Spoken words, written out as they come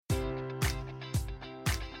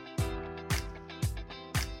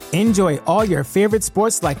Enjoy all your favorite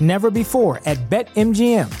sports like never before at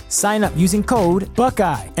BetMGM. Sign up using code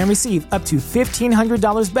Buckeye and receive up to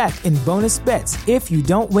 $1,500 back in bonus bets if you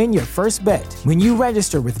don't win your first bet. When you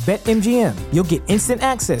register with BetMGM, you'll get instant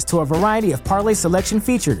access to a variety of parlay selection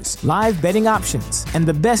features, live betting options, and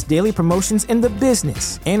the best daily promotions in the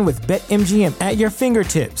business. And with BetMGM at your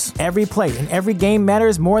fingertips, every play and every game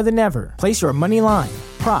matters more than ever. Place your money line,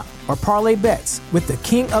 prop, or parlay bets with the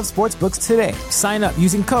king of sportsbooks today. Sign up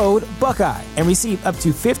using code Buckeye and receive up to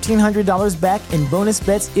 $1,500 back in bonus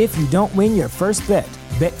bets if you don't win your first bet.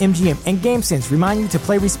 BetMGM and GameSense remind you to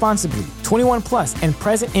play responsibly. 21 plus and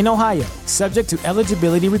present in Ohio, subject to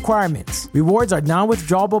eligibility requirements. Rewards are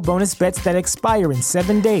non-withdrawable bonus bets that expire in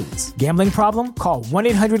 7 days. Gambling problem? Call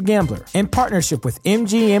 1-800-GAMBLER. In partnership with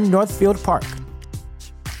MGM Northfield Park.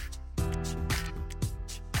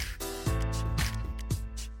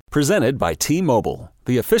 Presented by T-Mobile,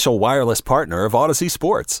 the official wireless partner of Odyssey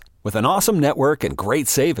Sports. With an awesome network and great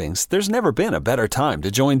savings, there's never been a better time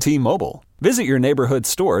to join T-Mobile. Visit your neighborhood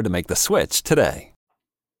store to make the switch today.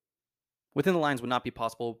 Within the Lines would not be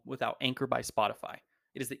possible without Anchor by Spotify.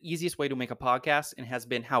 It is the easiest way to make a podcast and has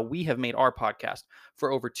been how we have made our podcast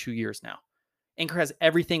for over 2 years now. Anchor has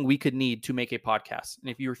everything we could need to make a podcast.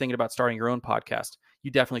 And if you were thinking about starting your own podcast,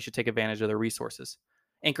 you definitely should take advantage of their resources.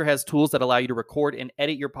 Anchor has tools that allow you to record and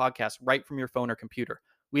edit your podcast right from your phone or computer.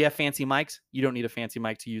 We have fancy mics. You don't need a fancy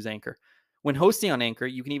mic to use Anchor. When hosting on Anchor,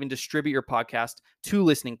 you can even distribute your podcast to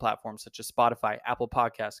listening platforms such as Spotify, Apple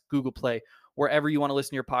Podcasts, Google Play, wherever you want to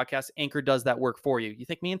listen to your podcast. Anchor does that work for you. You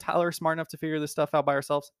think me and Tyler are smart enough to figure this stuff out by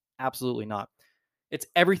ourselves? Absolutely not. It's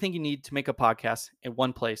everything you need to make a podcast in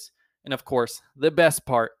one place. And of course, the best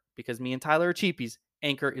part, because me and Tyler are cheapies,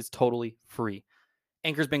 Anchor is totally free.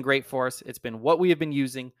 Anchor's been great for us. It's been what we have been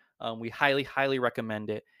using. We highly, highly recommend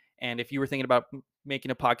it. And if you were thinking about making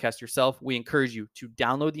a podcast yourself, we encourage you to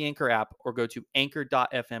download the Anchor app or go to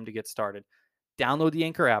anchor.fm to get started. Download the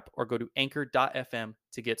Anchor app or go to anchor.fm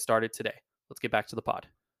to get started today. Let's get back to the pod.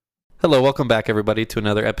 Hello, welcome back, everybody, to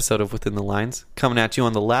another episode of Within the Lines, coming at you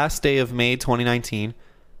on the last day of May 2019,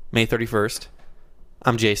 May 31st.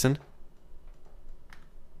 I'm Jason.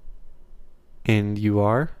 And you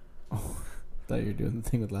are? Oh, I thought you were doing the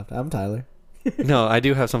thing with laptop. I'm Tyler. No, I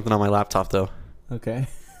do have something on my laptop, though. Okay.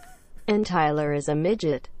 And Tyler is a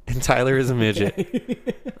midget. And Tyler is a midget.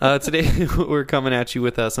 Today, we're coming at you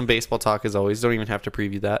with some baseball talk, as always. Don't even have to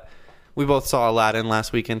preview that. We both saw Aladdin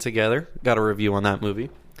last weekend together. Got a review on that movie.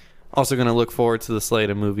 Also going to look forward to the slate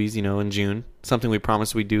of movies, in June. Something we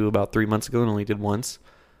promised we'd do about 3 months ago and only did once.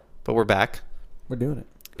 But we're back. We're doing it.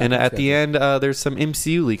 And at the end, there's some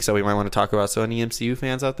MCU leaks that we might want to talk about. So any MCU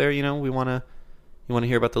fans out there, you want to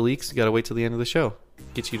hear about the leaks, you got to wait till the end of the show.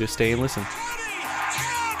 Get you to stay and listen.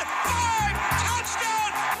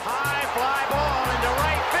 High fly ball into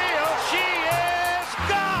right field. She is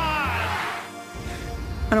gone.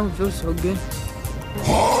 I don't feel so good.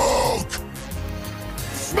 Hulk!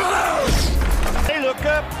 Smash! Hey, look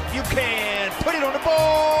up. You can put it on the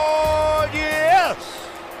board. Yes!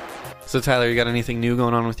 So, Tyler, you got anything new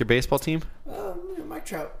going on with your baseball team? Mike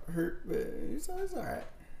Trout hurt, but it's all right.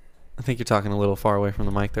 I think you're talking a little far away from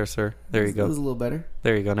the mic there, sir. There you go. It was a little better.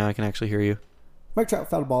 There you go. Now I can actually hear you. Mike Trout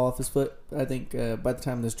fouled a ball off his foot. I think by the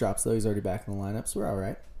time this drops, though, he's already back in the lineup, so we're all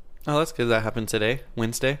right. Oh, that's good. That happened today,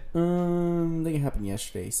 Wednesday? I think it happened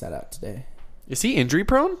yesterday. He sat out today. Is he injury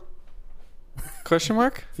prone? Question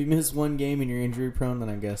mark? If you miss one game and you're injury prone, then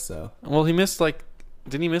I guess so. Well,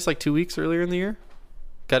 didn't he miss 2 weeks earlier in the year?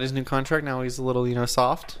 Got his new contract. Now he's a little,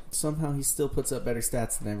 soft. Somehow he still puts up better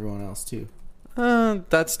stats than everyone else, too.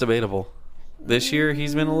 That's debatable. This year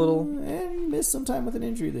he's been a little... And he missed some time with an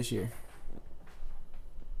injury this year.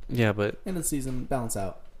 Yeah, but... End of the season, balance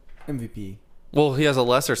out. MVP. Well, he has a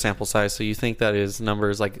lesser sample size, so you think that his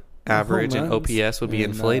numbers like average and OPS would be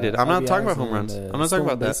inflated. I'm not talking about home runs. I'm not talking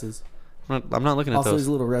about that. I'm not looking at also, those. he's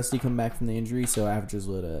a little rusty coming back from the injury, so averages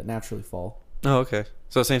would naturally fall. Oh, okay.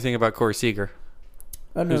 So same thing about Corey Seager,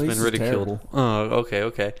 who's been ridiculed. Oh,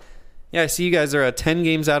 okay. Yeah, I see you guys are 10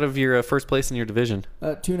 games out of your first place in your division.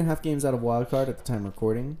 2.5 games out of wild card at the time of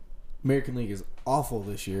recording. American League is awful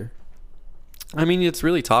this year. I mean, it's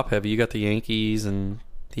really top heavy. You got the Yankees and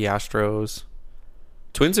the Astros.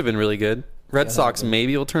 Twins have been really good. Red Sox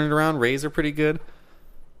maybe will turn it around. Rays are pretty good.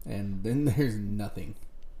 And then there's nothing.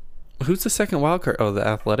 Who's the second wild card? Oh, the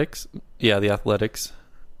Athletics? Yeah, the Athletics.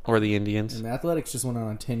 Or the Indians. And the Athletics just went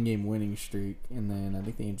on a 10-game winning streak, and then I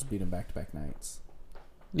think the Angels beat them back-to-back nights.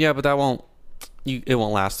 Yeah, but that won't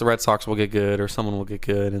last. The Red Sox will get good, or someone will get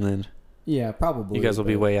good, and then yeah, probably you guys will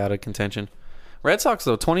be way out of contention. Red Sox,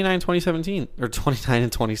 though, 29-2017, or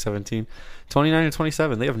 29-2017,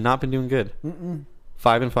 29-27. They have not been doing good.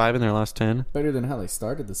 5-5 in their last 10. Better than how they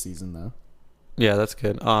started the season, though. Yeah, that's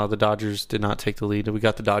good. The Dodgers did not take the lead. We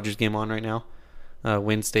got the Dodgers game on right now.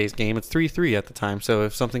 Wednesday's game. It's 3-3 at the time. So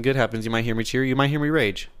if something good happens, you might hear me cheer. You might hear me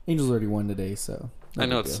rage. Angels already won today, so. I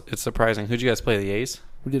know it's surprising. Who'd you guys play? The A's?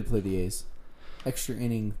 We did play the A's. Extra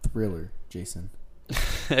inning thriller, Jason.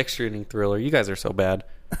 Extra inning thriller. You guys are so bad.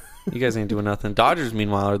 You guys ain't doing nothing. Dodgers,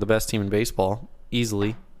 meanwhile, are the best team in baseball.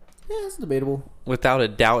 Easily. Yeah, it's debatable. Without a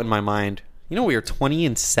doubt in my mind. You know we are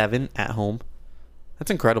 20-7 at home.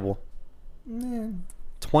 That's incredible.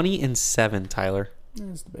 20-7, Tyler. Yeah,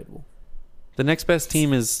 it's debatable. The next best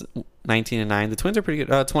team is 19-9. The Twins are pretty good.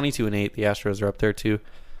 22-8. The Astros are up there too.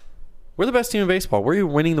 We're the best team in baseball. We're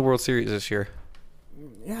winning the World Series this year.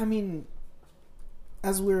 Yeah, I mean,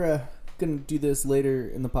 as we're going to do this later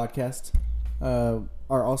in the podcast, our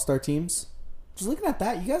all-star teams, just looking at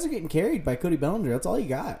that, you guys are getting carried by Cody Bellinger. That's all you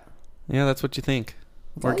got. Yeah, that's what you think.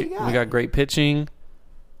 That's all you got. We got great pitching.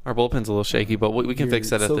 Our bullpen's a little shaky, but we can fix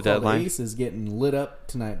that at the deadline. Ace is getting lit up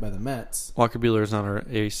tonight by the Mets. Walker Buehler is not our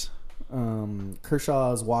ace.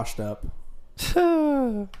 Kershaw is washed up.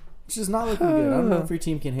 Which is not looking good. I don't know if your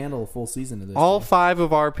team can handle a full season of this. All 5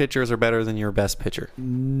 of our pitchers are better than your best pitcher.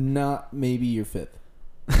 Not maybe your 5th.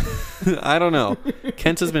 I don't know.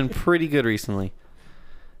 Kent has been pretty good recently.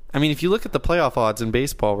 I mean, if you look at the playoff odds in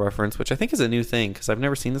Baseball Reference, which I think is a new thing because I've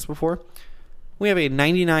never seen this before, we have a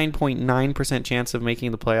 99.9% chance of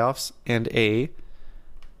making the playoffs and a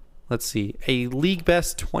league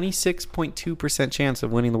best 26.2% chance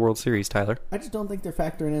of winning the World Series, Tyler. I just don't think they're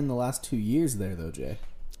factoring in the last 2 years there, though, Jay.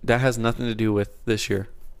 That has nothing to do with this year.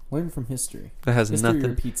 Learn from history. That has history nothing.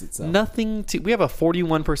 Repeats itself. We have a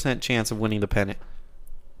 41% chance of winning the pennant.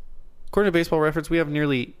 According to Baseball Reference, we have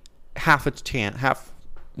nearly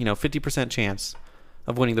 50% chance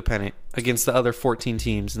of winning the pennant against the other 14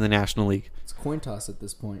 teams in the National League. It's a coin toss at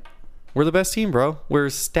this point. We're the best team, bro. We're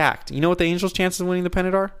stacked. You know what the Angels' chances of winning the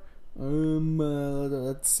pennant are?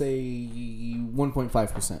 Let's say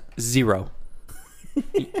 1.5%. 0.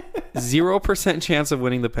 0% chance of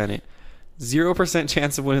winning the pennant. 0%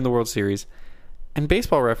 chance of winning the World Series. And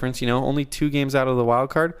Baseball Reference, only 2 games out of the wild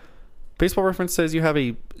card. Baseball Reference says you have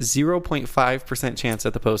a 0.5% chance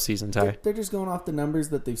at the postseason, Ty. They're just going off the numbers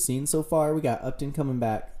that they've seen so far. We got Upton coming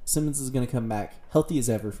back. Simmons is going to come back healthy as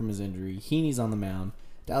ever from his injury. Heaney's on the mound.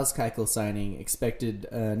 Dallas Keuchel signing expected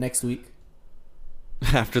next week.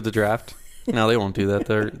 After the draft? No, they won't do that.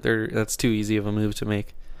 That's too easy of a move to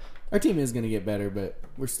make. Our team is going to get better, but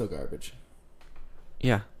we're still garbage.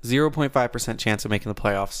 Yeah, 0.5% chance of making the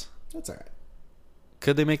playoffs. That's all right.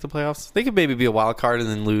 Could they make the playoffs? They could maybe be a wild card and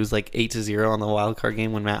then lose 8-0 on the wild card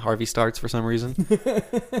game when Matt Harvey starts for some reason.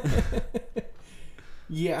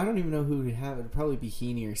 Yeah, I don't even know who would have it. It'd probably be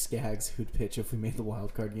Heaney or Skaggs who'd pitch if we made the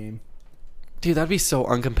wild card game. Dude, that'd be so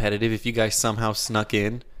uncompetitive if you guys somehow snuck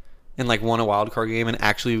in and won a wild card game and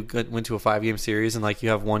actually went to a 5-game series and you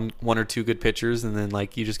have one or two good pitchers and then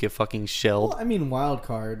you just get fucking shelled. Well, I mean wild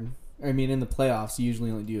card. I mean in the playoffs you usually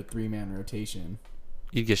only do a 3-man rotation.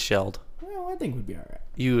 You'd get shelled. Well, I think we'd be all right.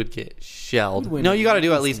 You would get shelled. No, you got to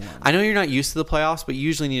do at least. I know you're not used to the playoffs, but you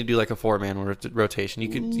usually need to do a 4-man rotation.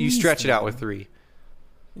 You stretch it out with 3.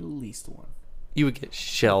 At least one. You would get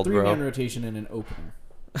shelled, 3-man bro. 3-man rotation and an opener.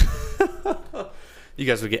 You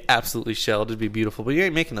guys would get absolutely shelled. It'd be beautiful, but you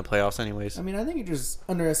ain't making the playoffs anyways. I mean, I think you're just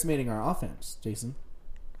underestimating our offense, Jason.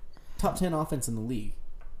 Top 10 offense in the league.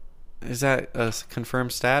 Is that a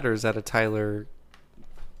confirmed stat or is that a Tyler?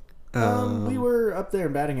 We were up there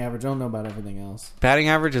in batting average. I don't know about everything else. Batting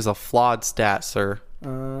average is a flawed stat, sir.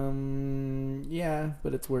 Yeah,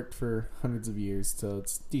 but it's worked for hundreds of years, so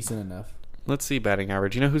it's decent enough. Let's see batting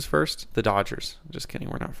average. You know who's first? The Dodgers. Just kidding,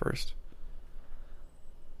 we're not first.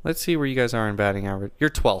 Let's see where you guys are in batting average. You're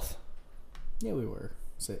 12th. Yeah, we were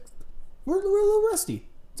 6th. We're a little rusty.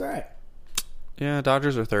 It's all right. Yeah,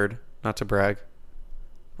 Dodgers are 3rd. Not to brag.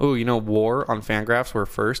 Oh, WAR on Fangraphs we're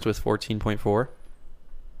first with 14.4.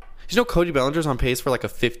 You know Cody Bellinger's on pace for a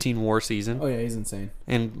 15 WAR season? Oh, yeah, he's insane.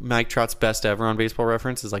 And Mike Trout's best ever on Baseball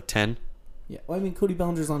Reference is 10. Yeah, well, I mean, Cody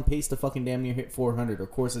Bellinger's on pace to fucking damn near hit 400.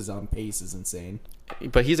 Of course his on pace is insane.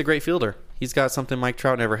 But he's a great fielder. He's got something Mike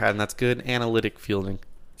Trout never had, and that's good analytic fielding.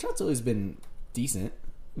 Trout's always been decent.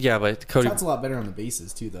 Yeah, but Cody... Trout's a lot better on the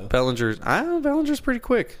bases, too, though. Bellinger's pretty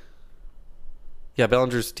quick. Yeah,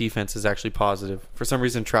 Bellinger's defense is actually positive. For some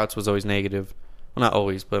reason, Trout's was always negative. Well, not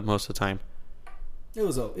always, but most of the time. It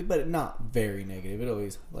was, but not very negative. It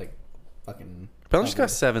always, fucking... Bellinger's got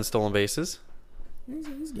 7 stolen bases.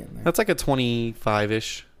 He's getting there. That's a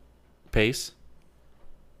 25-ish pace.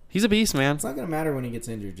 He's a beast, man. It's not going to matter when he gets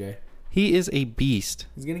injured, Jay. He is a beast.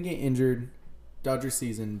 He's going to get injured. Dodger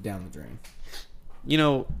season down the drain.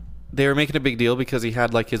 they were making a big deal because he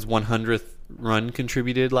had like his 100th run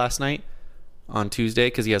contributed last night on Tuesday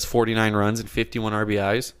because he has 49 runs and 51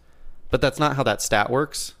 RBIs. But that's not how that stat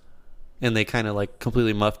works. And they kind of like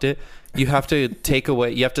completely muffed it. You have to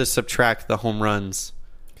you have to subtract the home runs.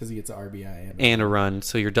 Because he gets an RBI and a run.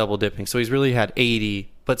 So you're double dipping. So he's really had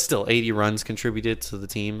 80, but still 80 runs contributed to the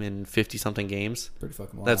team in 50-something games. Pretty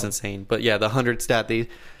fucking wild. That's insane. But yeah, the 100 stat, they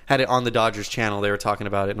had it on the Dodgers channel. They were talking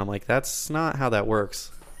about it. And I'm like, that's not how that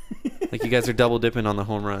works. Like, you guys are double dipping on the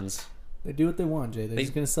home runs. They do what they want, Jay. They're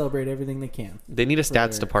just going to celebrate everything they can. They need a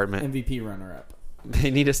stats department. MVP runner-up.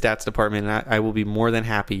 They need a stats department, and I will be more than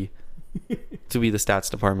happy to be the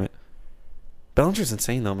stats department. Bellinger's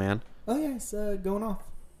insane, though, man. Oh, yeah, it's going off.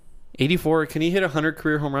 84. Can he hit 100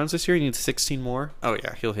 career home runs this year? He needs 16 more. Oh,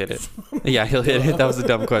 yeah, he'll hit it. Yeah, he'll hit it. That was a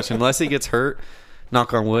dumb question. Unless he gets hurt,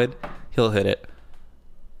 knock on wood, he'll hit it.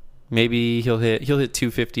 Maybe he'll hit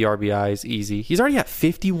 250 RBIs easy. He's already at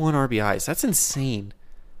 51 RBIs. That's insane.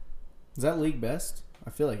 Is that league best? I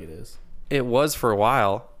feel like it is. It was for a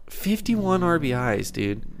while. 51 RBIs,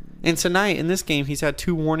 dude. And tonight, in this game, he's had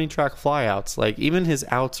 2 warning track flyouts. Like, even his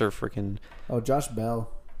outs are freaking... Oh, Josh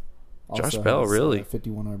Bell. Josh Bell, really?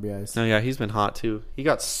 51 RBIs. Oh, yeah, he's been hot, too. He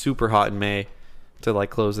got super hot in May to, like,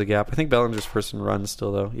 close the gap. I think Bellinger's first in runs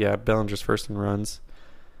still, though. Yeah, Bellinger's first in runs.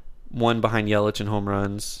 1 behind Yelich in home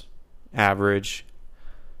runs. Average.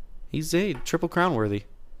 He's a Triple Crown worthy.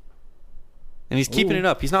 And he's keeping it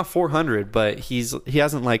up. He's not 400, but he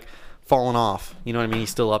hasn't, like... fallen off. You know what I mean? He's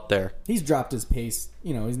still up there. He's dropped his pace.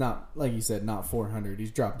 You know, he's not, like you said, not 400.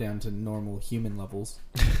 He's dropped down to normal human levels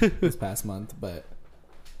this past month, but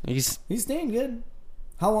he's staying good.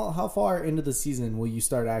 How far into the season will you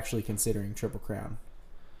start actually considering Triple Crown?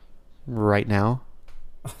 Right now?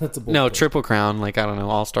 That's a bold No, pick. Triple Crown, like, I don't know,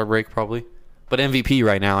 All-Star break probably. But MVP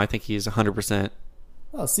right now, I think he's 100%.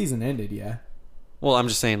 Well, season ended, yeah. Well, I'm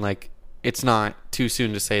just saying, like, it's not too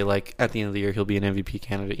soon to say, like, at the end of the year, he'll be an MVP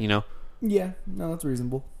candidate, you know? Yeah, no, that's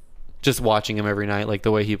reasonable. Just watching him every night, like,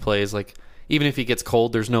 the way he plays, like, even if he gets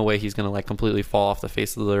cold, there's no way he's going to, like, completely fall off the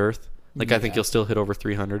face of the earth. Like, I think he'll still hit over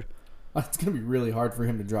 300. It's going to be really hard for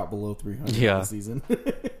him to drop below 300 this season.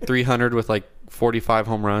 300 with, like, 45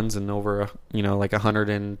 home runs and over, like,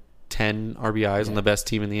 110 RBIs on the best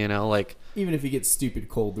team in the NL, like... Even if he gets stupid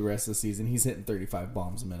cold the rest of the season, he's hitting 35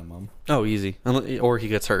 bombs minimum. Oh, easy. Or he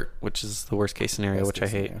gets hurt, which is the worst case scenario, which I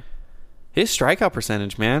hate. His strikeout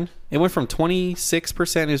percentage, man. It went from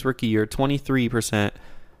 26% his rookie year, 23%,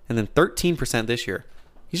 and then 13% this year.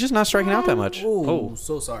 He's just not striking out that much. Oh,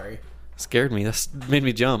 so sorry. Scared me. That made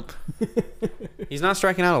me jump. He's not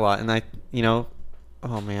striking out a lot, and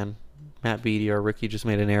oh, man. Matt Beattie, our rookie, just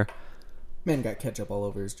made an error. Man got ketchup all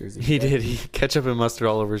over his jersey. He did. He ketchup and mustard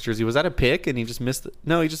all over his jersey. Was that a pick? And he just missed it?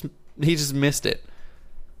 No, he just missed it.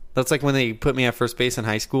 That's like when they put me at first base in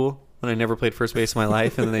high school when I never played first base in my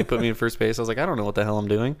life, and then they put me in first base. I was like, I don't know what the hell I'm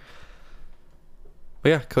doing. But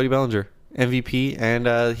yeah, Cody Bellinger, MVP,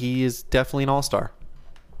 and he is definitely an all-star.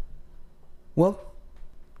 Well,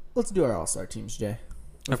 let's do our all-star teams, Jay.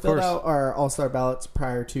 We Of filled course. out our all-star ballots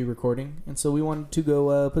prior to recording, and so we wanted to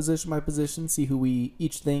go position by position, see who we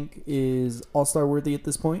each think is all-star worthy at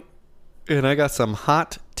this point. And I got some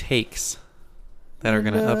hot takes that are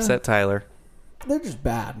going to upset Tyler. They're just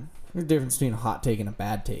bad. There's a difference between a hot take and a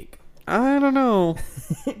bad take. I don't know.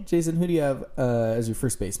 Jason, who do you have as your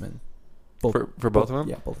first baseman? For both of them?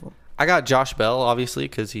 Yeah, both of them. I got Josh Bell, obviously,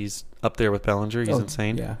 because he's up there with Bellinger. He's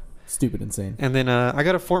insane. Yeah, stupid insane. And then I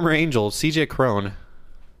got a former Angel, CJ Cron.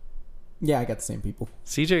 Yeah, I got the same people.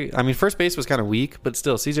 First base was kind of weak, but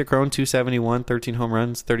still, CJ Cron, 271, 13 home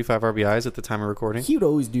runs, 35 RBIs at the time of recording. He would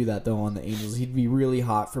always do that, though, on the Angels. He'd be really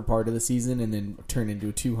hot for part of the season and then turn into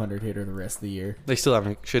a 200 hitter the rest of the year. They still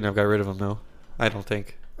shouldn't have got rid of him, though. I don't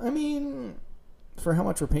think. I mean, for how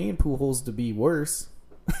much we're paying Pujols to be worse.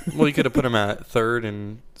 Well, you could have put him at third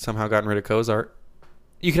and somehow gotten rid of Cozart.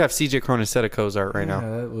 You could have CJ Cron instead of Cozart right now.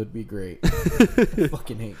 That would be great. I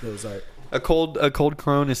fucking hate Cozart. A cold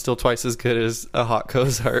Cron is still twice as good as a hot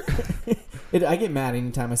Cozart. I get mad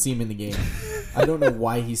anytime I see him in the game. I don't know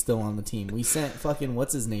why he's still on the team. We sent fucking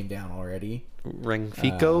what's his name down already.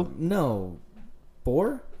 Renfico? No.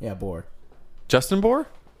 Bohr? Yeah, Bohr. Justin Bohr?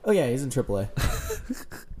 Oh yeah, he's in AAA.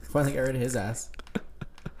 Finally got rid of his ass.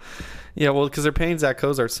 Yeah, well, because they're paying Zach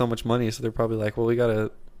Cozart so much money, so they're probably like, well, we got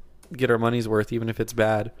to get our money's worth even if it's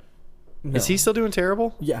bad. No. Is he still doing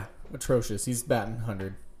terrible? Yeah, atrocious. He's batting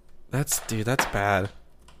 100. That's bad.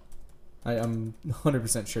 I'm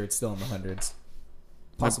 100% sure it's still in the hundreds.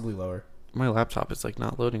 Possibly lower. My laptop is like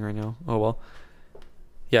not loading right now. Oh, well.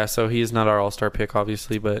 Yeah, so he's not our all-star pick,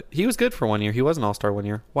 obviously, but he was good for 1 year. He was an all-star 1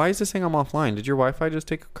 year. Why is this saying I'm offline? Did your Wi-Fi just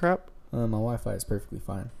take a crap? My Wi-Fi is perfectly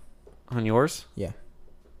fine. On yours? Yeah.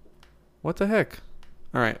 What the heck?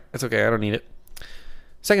 All right. It's okay. I don't need it.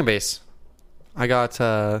 Second base. I got,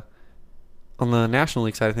 on the National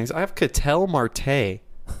League side of things, I have Ketel Marte.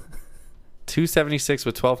 276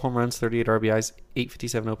 with 12 home runs, 38 RBIs,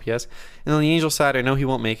 857 OPS. And on the Angels side, I know he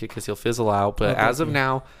won't make it because he'll fizzle out. But as of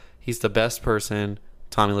now, he's the best person,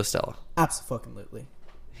 Tommy La Stella. Absolutely.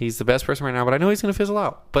 He's the best person right now, but I know he's going to fizzle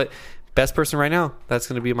out. But best person right now, that's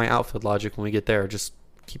going to be my outfield logic when we get there. Just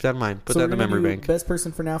keep that in mind. Put that in the memory bank. Best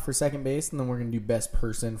person for now for second base, and then we're going to do best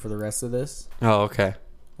person for the rest of this. Oh, okay.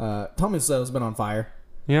 Tommy La Stella's been on fire.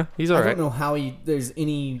 Yeah, he's all right. I don't know how there's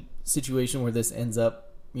any situation where this ends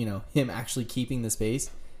up, him actually keeping the space.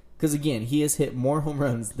 Because, again, he has hit more home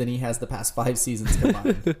runs than he has the past 5 seasons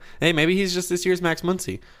combined. Hey, maybe he's just this year's Max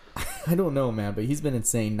Muncy. I don't know, man, but he's been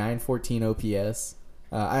insane. 914 OPS.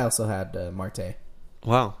 I also had Marte.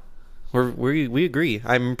 Wow. We agree.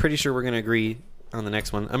 I'm pretty sure we're going to agree on the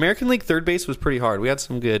next one. American League third base was pretty hard. We had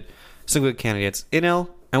some good candidates. NL,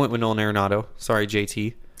 I went with Nolan Arenado. Sorry,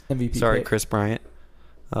 JT. MVP Sorry, pick. Chris Bryant.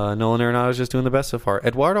 Nolan Arenado's just doing the best so far.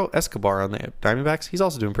 Eduardo Escobar on the Diamondbacks, he's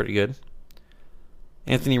also doing pretty good.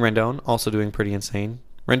 Anthony Rendon, also doing pretty insane.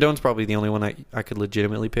 Rendon's probably the only one I could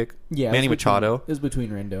legitimately pick. Yeah, Manny Machado. It was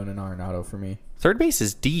between Rendon and Arenado for me. Third base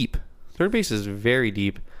is deep. Third base is very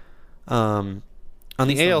deep. On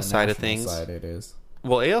the AL side of things, it is.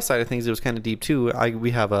 Well, AL side of things, it was kind of deep too.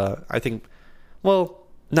 We have not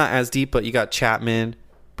as deep, but you got Chapman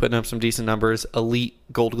putting up some decent numbers. Elite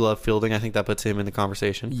Gold Glove fielding, I think that puts him in the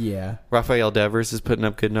conversation. Yeah. Rafael Devers is putting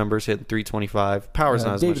up good numbers, hitting 325. Power's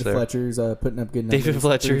not as much there. David Fletcher's putting up good numbers.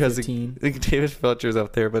 David Fletcher's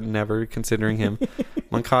up there, but never considering him.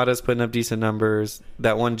 Moncada's putting up decent numbers.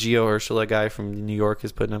 That one Gio Urshela guy from New York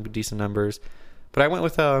is putting up decent numbers. But I went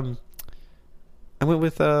with Alex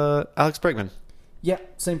Bregman. Yeah,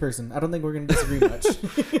 same person. I don't think we're going to disagree much.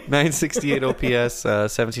 968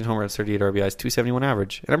 OPS, 17 home runs, 38 RBIs, 271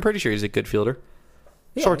 average. And I'm pretty sure he's a good fielder.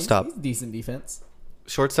 Yeah, Shortstop. He's decent defense.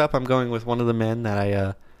 Shortstop, I'm going with one of the men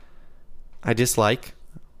that I dislike.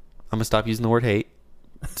 I'm going to stop using the word hate.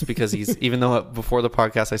 It's because he's, even though before the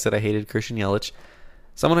podcast I said I hated Christian Yelich,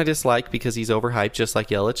 someone I dislike because he's overhyped just like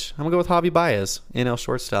Yelich. I'm going to go with Javi Baez, NL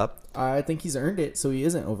shortstop. I think he's earned it, so he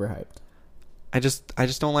isn't overhyped. I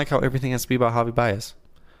just don't like how everything has to be about Javi Baez.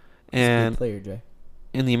 And he's a good player, Jay.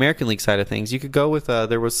 In the American League side of things, you could go with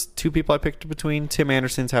there was 2 people I picked between. Tim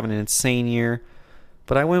Anderson's having an insane year,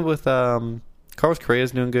 but I went with Carlos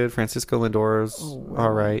Correa's doing good. Francisco Lindor's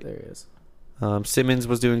all right. There he is. Simmons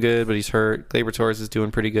was doing good, but he's hurt. Gleyber Torres is doing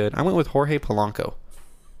pretty good. I went with Jorge Polanco.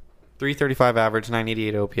 335 average,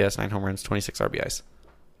 988 OPS, 9 home runs, 26 RBIs.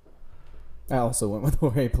 I also went with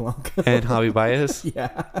Jorge Polanco. And Javi Baez?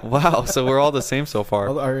 Yeah. Wow, so we're all the same so far.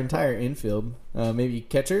 Our entire infield. Maybe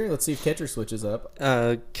catcher? Let's see if catcher switches up.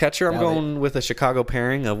 Catcher, I'm going with a Chicago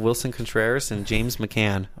pairing of Wilson Contreras and James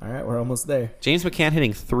McCann. All right, we're almost there. James McCann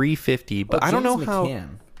hitting 350, but I don't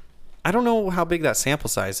know how big that sample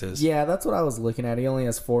size is. Yeah, that's what I was looking at. He only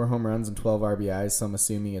has 4 home runs and 12 RBIs, so I'm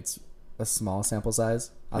assuming it's a small sample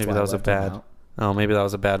size. Maybe that was a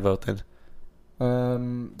bad vote then.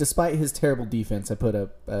 Despite his terrible defense, I put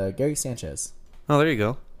up Gary Sanchez. Oh, there you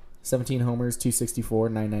go. 17 homers, 264,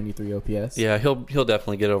 993 OPS. Yeah, he'll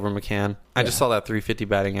definitely get over McCann. I just saw that 350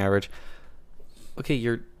 batting average.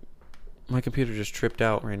 Okay, my computer just tripped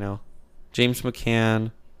out right now. James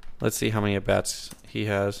McCann. Let's see how many at bats he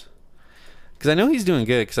has. Because I know he's doing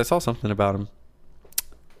good. Because I saw something about him.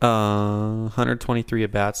 123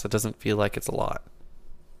 at bats. That doesn't feel like it's a lot.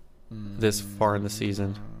 This far in the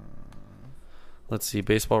season. Let's see,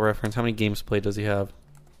 Baseball Reference. How many games played does he have?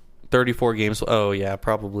 34 games. Oh, yeah,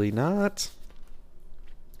 probably not.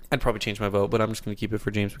 I'd probably change my vote, but I'm just going to keep it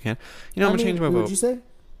for James McCann. I'm going to change my vote. What would you say?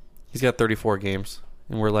 He's got 34 games,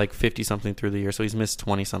 and we're like 50-something through the year, so he's missed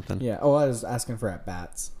 20-something. Yeah. Oh, I was asking for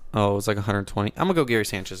at-bats. Oh, it was like 120. I'm going to go Gary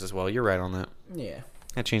Sanchez as well. You're right on that. Yeah.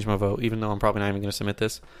 I changed my vote, even though I'm probably not even going to submit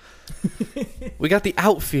this. We got the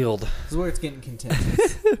outfield. This is where it's getting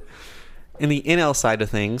contentious. In the NL side of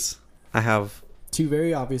things, I have 2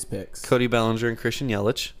 very obvious picks. Cody Bellinger and Christian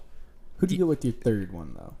Yelich. Who'd you go with your third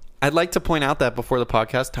one, though? I'd like to point out that before the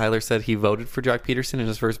podcast, Tyler said he voted for Jock Peterson in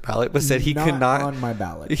his first ballot, but said he could not on my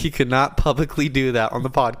ballot. He could not publicly do that on the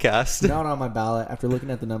podcast. Not on my ballot. After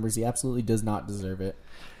looking at the numbers, he absolutely does not deserve it.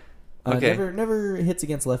 Okay. Never hits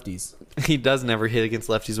against lefties. He does never hit against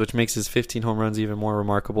lefties, which makes his 15 home runs even more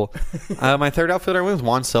remarkable. My third outfielder I went with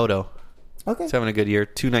Juan Soto. Okay. He's having a good year.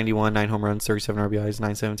 291, 9 home runs, 37 RBIs,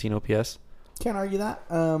 917 OPS. Can't argue that.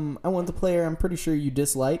 I went the player I'm pretty sure you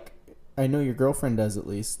dislike. I know your girlfriend does at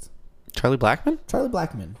least. Charlie Blackmon? Charlie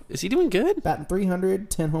Blackmon. Is he doing good? Batting 300,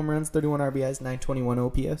 10 home runs, 31 RBIs, 921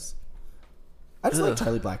 OPS. I just like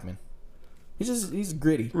Charlie Blackmon. He's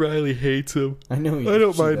gritty. Riley hates him. I know. I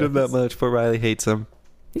don't mind him that much, but Riley hates him.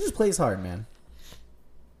 He just plays hard, man.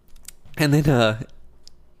 And then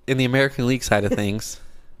in the American League side of things,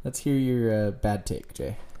 let's hear your bad take,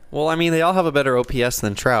 Jay. well, I mean, they all have a better OPS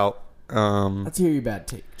than Trout. Let's hear your bad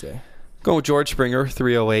take, Jay. Go with George Springer,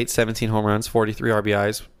 308, 17 home runs, 43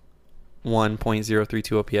 RBIs,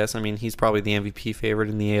 1.032 OPS. I mean, he's probably the MVP favorite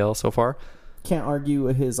in the AL so far. Can't argue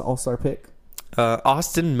with his all-star pick.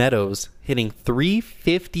 Austin Meadows hitting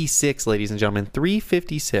 356, ladies and gentlemen.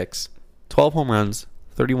 356. 12 home runs,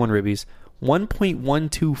 31 ribbies,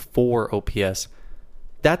 1.124 OPS.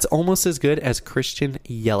 That's almost as good as Christian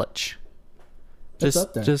Yelich. It's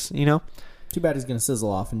up there. Just, you know. Too bad he's going to sizzle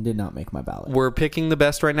off and did not make my ballot. We're picking the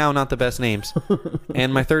best right now, not the best names.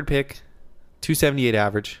 And my third pick, 278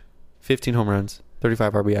 average, 15 home runs,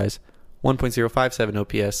 35 RBIs,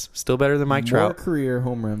 1.057 OPS. Still better than Mike Trout. More career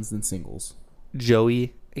home runs than singles.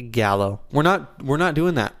 Joey Gallo. We're not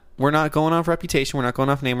doing that. We're not going off reputation. We're not going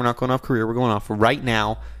off name. We're not going off career. We're going off right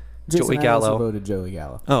now. Jason, Joey I Gallo. also voted Joey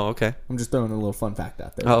Gallo. Oh, okay. I'm just throwing a little fun fact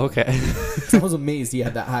out there. Oh, okay. I was amazed he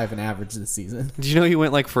had that high of an average this season. Did you know he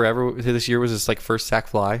went like forever? This year was his like first sack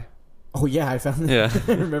fly. Oh yeah, I found that. Yeah.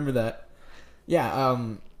 I remember that. Yeah,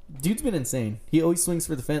 dude's been insane. He always swings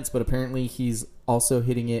for the fence, but apparently he's also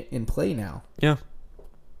hitting it in play now. Yeah.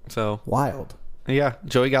 So wild. Yeah,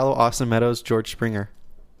 Joey Gallo, Austin Meadows, George Springer.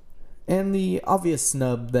 And the obvious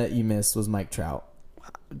snub that you missed was Mike Trout.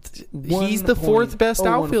 He's the fourth best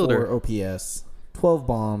outfielder. OPS, 12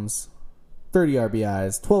 bombs, 30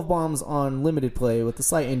 RBIs, 12 bombs on limited play with a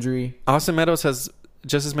slight injury. Austin Meadows has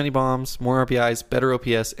just as many bombs, more RBIs, better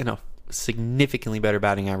OPS, and a significantly better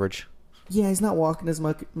batting average. Yeah, he's not walking as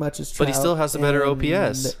much as Trout. But he still has a better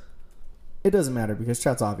OPS. It doesn't matter because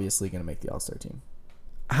Trout's obviously going to make the All-Star team.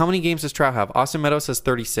 How many games does Trout have? Austin Meadows has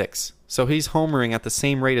 36. So he's homering at the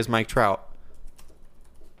same rate as Mike Trout.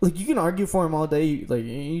 Like, you can argue for him all day. Like,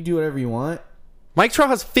 you do whatever you want. Mike Trout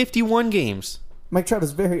has 51 games. Mike Trout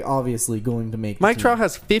is very obviously going to make the Mike team. Trout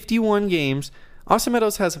has 51 games. Austin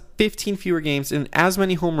Meadows has 15 fewer games and as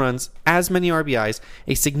many home runs, as many RBIs,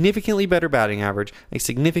 a significantly better batting average, a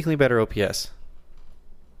significantly better OPS.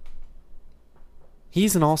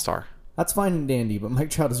 He's an all-star. That's fine and dandy, but Mike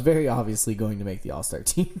Trout is very obviously going to make the All-Star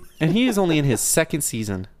team. And he is only in his second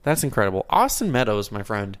season. That's incredible. Austin Meadows, my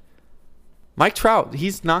friend. Mike Trout,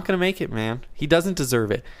 he's not going to make it, man. He doesn't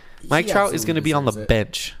deserve it. Mike Trout is going to be on the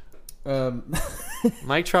bench.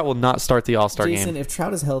 Mike Trout will not start the All-Star game. Jason, if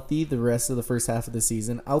Trout is healthy the rest of the first half of the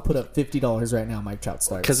season, I'll put up $50 right now Mike Trout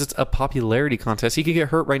starts. Because it's a popularity contest. He could get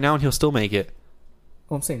hurt right now and he'll still make it.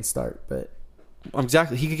 Well, I'm saying start, but...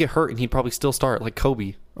 Exactly. He could get hurt and he'd probably still start, like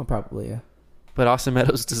Kobe. Oh, probably, yeah. But Austin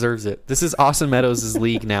Meadows deserves it. This is Austin Meadows'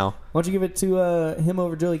 league now. Why don't you give it to him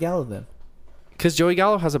over Joey Gallo then? Because Joey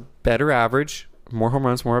Gallo has a better average, more home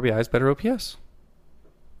runs, more RBIs, better OPS.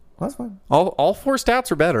 Well, that's fine. All four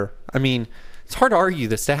stats are better. I mean, it's hard to argue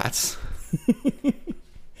the stats.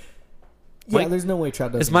 Yeah, there's no way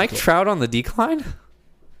Trout doesn't. Is Mike Trout on the decline?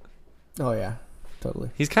 Oh, yeah.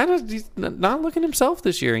 Totally. He's not looking himself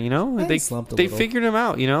this year, you know? Yeah, they figured him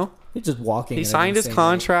out, you know? He's just walking. He signed his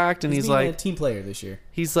contract and he's being like a team player this year.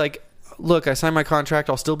 He's like, look, I signed my contract.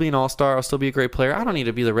 I'll still be an all-star. I'll still be a great player. I don't need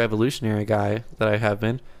to be the revolutionary guy that I have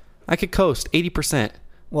been. I could coast 80%.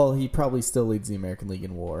 Well, he probably still leads the American League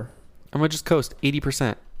in WAR. I'm going to just coast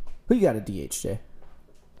 80%. Who you got at DH, Jay?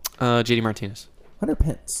 JD Martinez. Hunter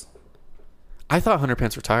Pence. I thought Hunter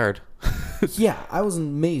Pence retired. Yeah, I was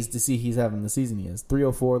amazed to see he's having the season he is.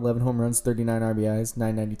 304, 11 home runs, 39 RBIs,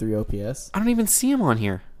 993 OPS. I don't even see him on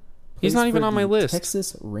here. He's not even on my list.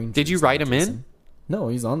 Texas Rangers. Did you write him in? No,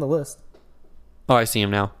 he's on the list. Oh, I see him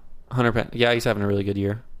now. Hunter Pence. Yeah, he's having a really good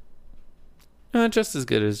year. Just as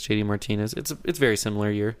good as JD Martinez. It's very similar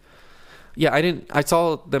year. Yeah, I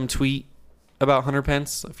saw them tweet about Hunter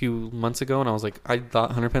Pence a few months ago, and I was like, I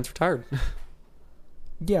thought Hunter Pence retired.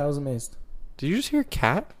 Yeah, I was amazed. Did you just hear a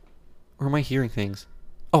cat? Or am I hearing things?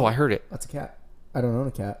 Oh, I heard it. That's a cat. I don't own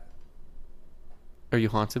a cat. Are you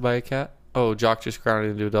haunted by a cat? Oh, Jock just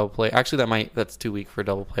grounded into a double play. Actually, that's too weak for a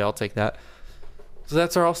double play. I'll take that. So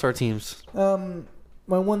that's our all-star teams. My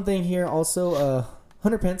one thing here also,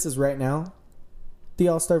 Hunter Pence is right now the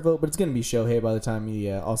all-star vote, but it's going to be Shohei by the time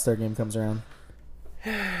the all-star game comes around.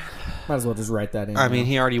 Might as well just write that in. I mean,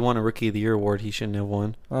 he already won a Rookie of the Year award. He shouldn't have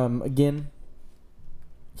won. Again,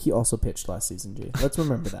 he also pitched last season, Jay. Let's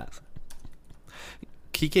remember that.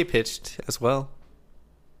 Kike pitched as well.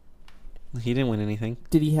 He didn't win anything.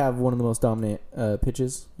 Did he have one of the most dominant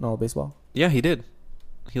pitches in all of baseball? Yeah, he did.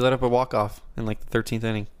 He let up a walk-off in like the 13th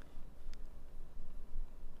inning.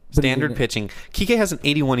 Standard pitching. Kike has an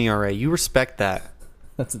 81 ERA. You respect that.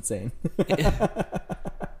 That's insane.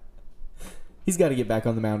 He's got to get back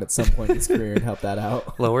on the mound at some point in his career and help that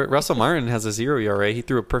out. Lower. Russell Martin has a 0 ERA. He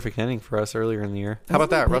threw a perfect inning for us earlier in the year. How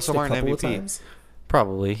about that? Russell Martin MVP.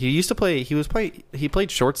 Probably. He used to play. He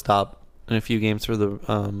played shortstop in a few games for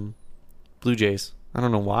the Blue Jays. I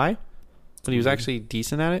don't know why, but he was actually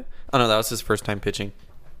decent at it. Oh no, that was his first time pitching.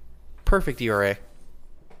 Perfect ERA.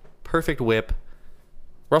 Perfect whip.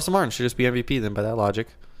 Russell Martin should just be MVP then by that logic.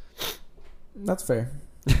 That's fair.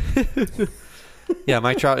 Yeah,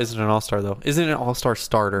 Mike Trout isn't an all-star though. Isn't an all-star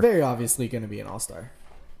starter. Very obviously going to be an all-star.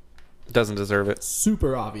 Doesn't deserve it.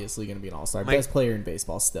 Super obviously going to be an all-star. Best player in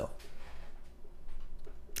baseball still.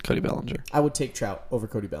 Cody Bellinger. I would take Trout over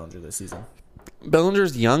Cody Bellinger this season.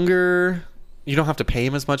 Bellinger's younger. You don't have to pay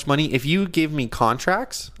him as much money. If you give me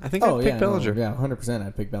contracts, I think I'd pick Bellinger. Yeah, 100%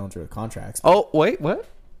 I'd pick Bellinger with contracts. Oh, wait, what?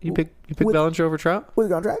 You pick Bellinger over Trout? With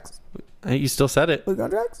contracts? You still said it. With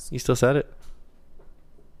contracts? You still said it.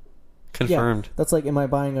 Confirmed. Yeah, that's like, am I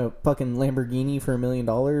buying a fucking Lamborghini for $1 million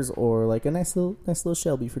or like a nice little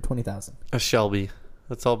Shelby for $20,000? A Shelby.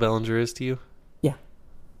 That's all Bellinger is to you? Yeah.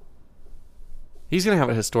 He's going to have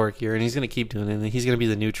a historic year, and he's going to keep doing it, and he's going to be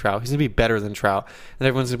the new Trout. He's going to be better than Trout. And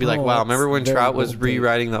everyone's going to be like, wow, remember when Trout was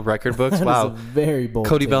rewriting the record books? Wow. Very bold.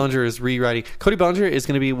 Cody Bellinger is rewriting. Cody Bellinger is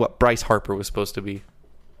going to be what Bryce Harper was supposed to be.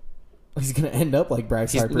 He's going to end up like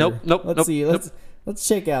Bryce Harper. Nope. Let's see. Let's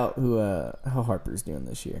check out how Harper's doing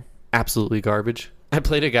this year. Absolutely garbage. I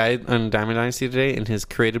played a guy on Diamond Dynasty today, and his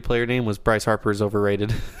created player name was Bryce Harper is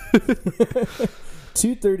overrated.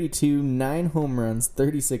 232, 9 home runs,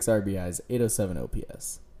 36 RBIs, 807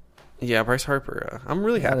 OPS. Yeah, Bryce Harper. I'm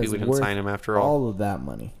really happy we didn't sign him after all. All of that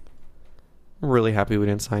money. I'm really happy we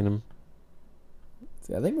didn't sign him.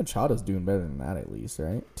 See, I think Machado's doing better than that at least,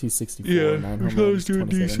 right? 264, 9 home runs, doing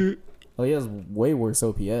 27. Decent. Well, he has way worse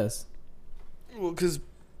OPS. Well, because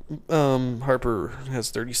Harper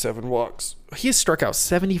has 37 walks. He has struck out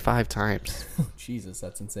 75 times. Jesus,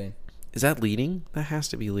 that's insane. Is that leading? That has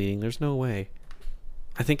to be leading. There's no way.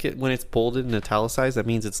 I think when it's bolded and italicized, that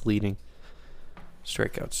means it's leading.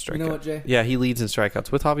 Strikeouts. You know what, Jay? Yeah, he leads in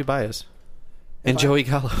strikeouts with Javi Baez and Joey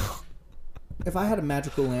Gallo. If I had a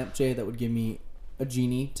magical lamp, Jay, that would give me a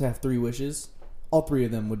genie to have 3 wishes, all 3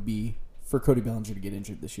 of them would be for Cody Bellinger to get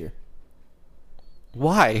injured this year.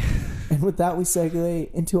 Why? And with that, we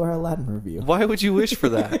segue into our Aladdin review. Why would you wish for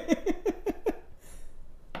that?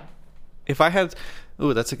 If I had...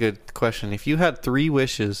 Ooh, that's a good question. If you had 3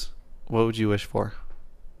 wishes, what would you wish for?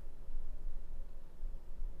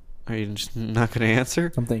 Are you just not going to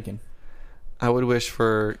answer? I'm thinking. I would wish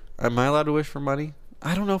for... Am I allowed to wish for money?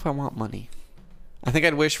 I don't know if I want money. I think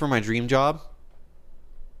I'd wish for my dream job.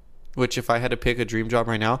 Which, if I had to pick a dream job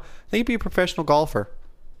right now, I think it'd be a professional golfer.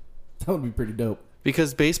 That would be pretty dope.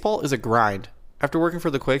 Because baseball is a grind. After working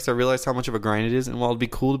for the Quakes, I realized how much of a grind it is. And while it'd be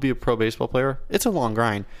cool to be a pro baseball player, it's a long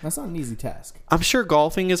grind. That's not an easy task. I'm sure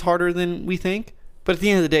golfing is harder than we think. But at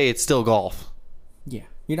the end of the day, it's still golf. Yeah.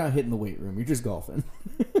 You're not hitting the weight room. You're just golfing.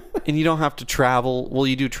 And you don't have to travel. Well,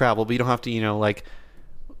 you do travel, but you don't have to,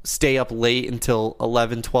 stay up late until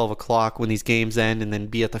 11, 12 o'clock when these games end and then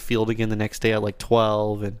be at the field again the next day at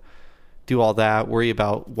 12 and do all that. Worry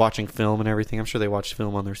about watching film and everything. I'm sure they watch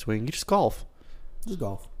film on their swing. You just golf. Just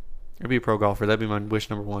golf. I'd be a pro golfer. That'd be my wish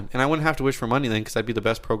number 1. And I wouldn't have to wish for money then because I'd be the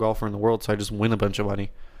best pro golfer in the world, so I'd just win a bunch of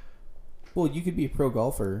money. Well, you could be a pro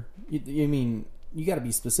golfer. You got to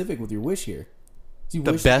be specific with your wish here.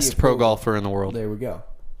 The best pro golfer in the world. There we go.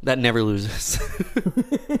 That never loses.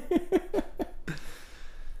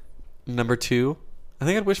 Number 2, I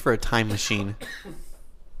think I'd wish for a time machine.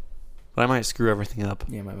 But I might screw everything up.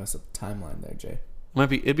 Yeah, I might mess up the timeline there, Jay.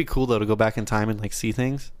 It'd be cool though to go back in time and see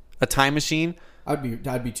things. A time machine. I'd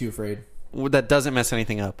be too afraid. That doesn't mess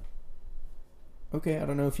anything up. Okay, I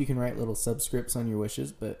don't know if you can write little subscripts on your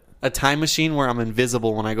wishes, but a time machine where I'm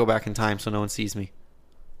invisible when I go back in time, so no one sees me,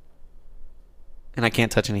 and I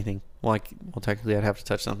can't touch anything. Well, technically, I'd have to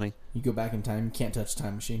touch something. You go back in time, you can't touch the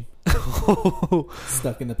time machine.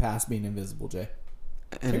 Stuck in the past, being invisible, Jay.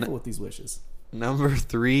 Careful with these wishes. Number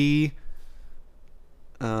 3,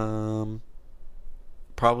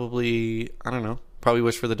 probably, I don't know. Probably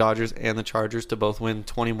wish for the Dodgers and the Chargers to both win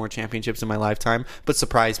 20 more championships in my lifetime, but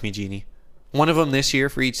surprise me, Genie. One of them this year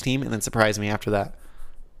for each team, and then surprise me after that.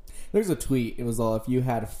 There's a tweet. It was all, if you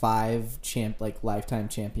had 5 lifetime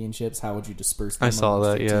championships, how would you disperse them? I saw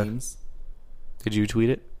that. Yeah. Teams? Did you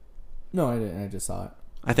tweet it? No, I didn't. I just saw it.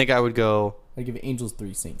 I think I would go. I'd give Angels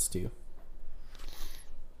 3, Saints 2.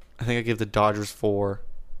 I think I'd give the Dodgers 4,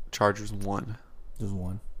 Chargers 1. Just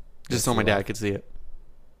 1. Just so my dad could see it.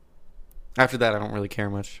 After that, I don't really care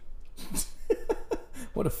much.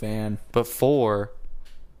 What a fan. But 4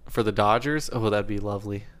 for the Dodgers. Oh, that'd be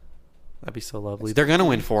lovely. That'd be so lovely. They're gonna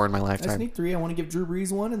win 4 in my I just lifetime. need 3. I want to give Drew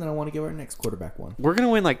Brees 1, and then I want to give our next quarterback 1. We're gonna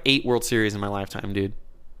win like 8 World Series in my lifetime, dude.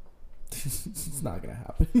 It's not going to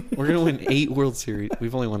happen. We're gonna win 8 World Series.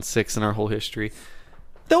 We've only won 6 in our whole history.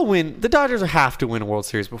 They'll win. The Dodgers have to win a World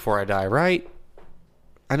Series before I die, right?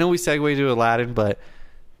 I know we segue to Aladdin, but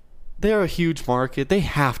they're a huge market. They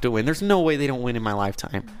have to win. There's no way they don't win in my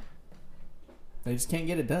lifetime. They just can't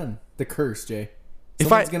get it done. The curse, Jay. If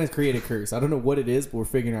Someone's going to create a curse. I don't know what it is, but we're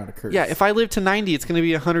figuring out a curse. Yeah, if I live to 90, it's going to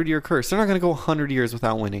be a 100-year curse. They're not going to go 100 years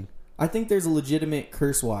without winning. I think there's a legitimate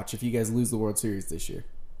curse watch if you guys lose the World Series this year.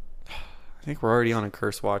 I think we're already on a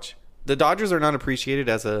curse watch. The Dodgers are not appreciated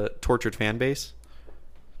as a tortured fan base.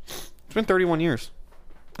 It's been 31 years.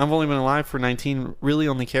 I've only been alive for 19, really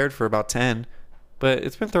only cared for about 10. But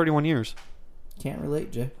it's been 31 years. Can't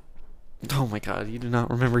relate, Jay. Oh my God, you do not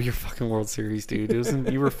remember your fucking World Series, dude.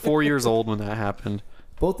 You were 4 years old when that happened.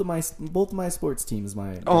 Both of my sports teams,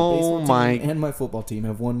 my Oh baseball my- team and my football team,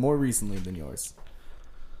 have won more recently than yours.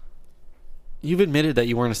 You've admitted that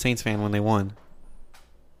you weren't a Saints fan when they won.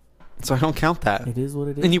 So I don't count that. It is what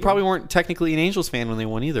it is. And you bro. probably weren't technically an Angels fan when they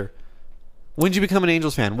won either. When did you become an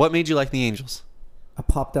Angels fan? What made you like the Angels? I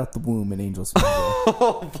popped out the womb in Angels fan. Jay.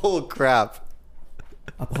 Oh, bull crap.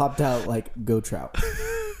 I popped out like Go Trout.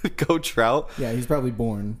 Go Trout. Yeah, he's probably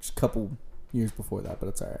born just a couple years before that, but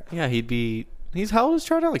it's all right. Yeah, he's how old is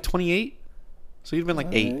Trout now? Like 28? So he'd been like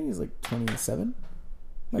 8. I think he's like 27.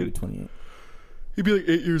 Might be 28. He'd be like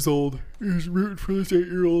 8 years old. He's rooting for this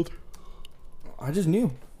 8-year-old. I just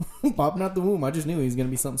knew. Popping out the womb, I just knew he was going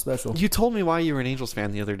to be something special. You told me why you were an Angels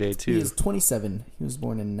fan the other day, too. He is 27. He was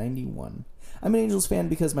born in 91. I'm an Angels fan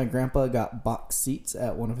because my grandpa got box seats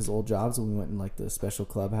at one of his old jobs, and we went in like the special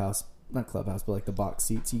clubhouse. Not clubhouse, but like the box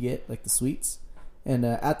seats you get, like the suites. And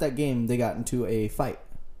at that game, they got into a fight.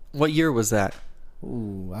 What year was that?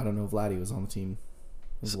 Ooh, I don't know if Vladdy was on the team.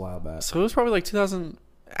 It was a while back. So it was probably like 2000...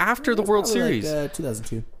 After the World Series. Like,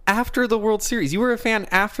 2002. After the World Series. You were a fan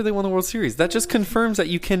after they won the World Series. That just confirms that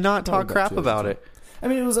you cannot talk Probably crap about about it. I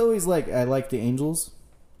mean, it was always like, I liked the Angels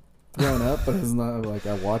growing up, but it's not like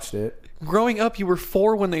I watched it. Growing up, you were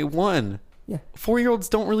 4 when they won. Yeah. 4-year-olds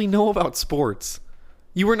don't really know about sports.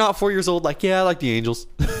 You were not 4 years old like, yeah, I like the Angels.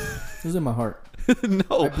 It was in my heart.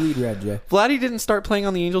 No. I bleed red, Jay. Vladdy didn't start playing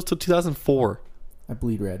on the Angels till 2004. I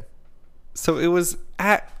bleed red. So it was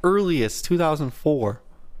at earliest 2004.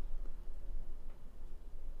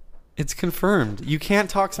 It's confirmed. You can't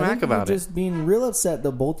talk I smack think about you're it. just being real upset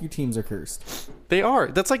that both your teams are cursed. They are.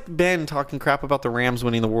 That's like Ben talking crap about the Rams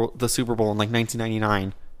winning the Super Bowl in like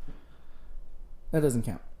 1999. That doesn't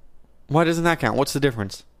count. Why doesn't that count? What's the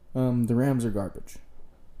difference? The Rams are garbage.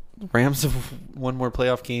 The Rams have won more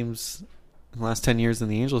playoff games in the last 10 years than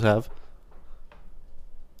the Angels have.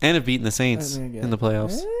 And have beaten the Saints I mean, in the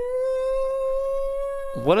playoffs.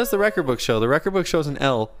 What does the record book show? The record book shows an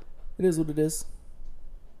L. It is what it is.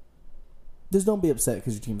 Just don't be upset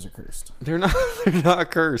because your teams are cursed. They're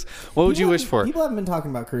not cursed. What would you wish for? People haven't been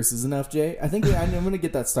talking about curses enough, Jay. I think I'm going to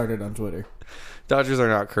get that started on Twitter. Dodgers are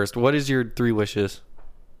not cursed. What is your 3 wishes?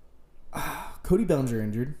 Cody Bellinger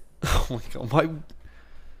injured. Oh my God. Why?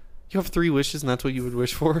 You have 3 wishes and that's what you would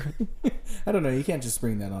wish for? I don't know. You can't just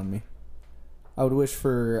spring that on me. I would wish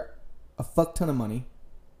for a fuck ton of money.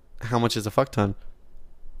 How much is a fuck ton?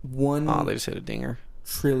 $1 They just hit a dinger.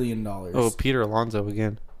 trillion. Oh, Peter Alonso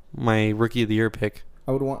again. My rookie of the year pick.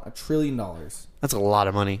 I would want $1 trillion. That's a lot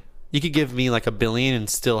of money. You could give me like $1 billion and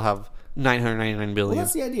still have 999 billion. Well,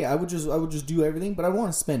 that's the idea. I would just do everything, but I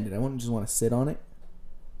want to spend it. I wouldn't just want to sit on it.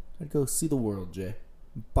 I'd go see the world, Jay.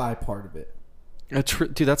 Buy part of it.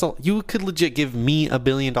 Dude, that's all. You could legit give me $1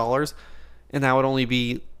 billion, and that would only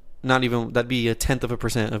be that'd be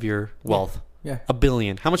 0.1% of your wealth. Yeah. $1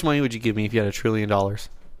 billion. How much money would you give me if you had $1 trillion? I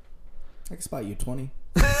can spot you 20.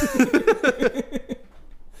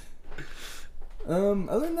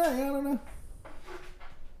 Other than that, yeah, I don't know.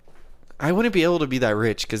 I wouldn't be able to be that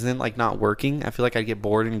rich because then, like, not working, I feel like I'd get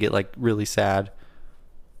bored and get like really sad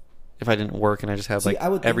if I didn't work and I just have See, I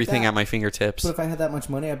would think everything that, at my fingertips. But if I had that much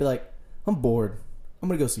money, I'd be like, I'm bored. I'm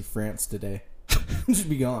gonna go see France today. Just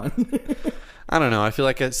be gone. I don't know. I feel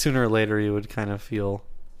like sooner or later you would kind of feel,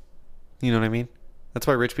 you know what I mean? That's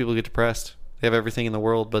why rich people get depressed. They have everything in the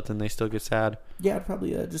world, but then they still get sad. Yeah, I'd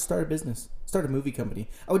probably just start a business, start a movie company.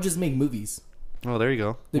 I would just make movies. Oh, there you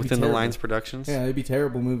go. They'd be Within the terrible. Lines Productions. Yeah, it'd be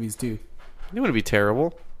terrible movies too. It wouldn't be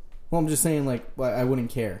terrible. Well, I'm just saying, like, I wouldn't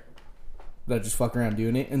care. But I'd just fuck around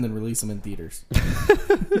doing it and then release them in theaters.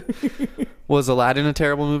 Was Aladdin a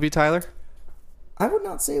terrible movie, Tyler? I would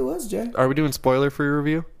not say it was, Jay. Are we doing spoiler for your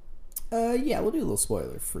review? Yeah, we'll do a little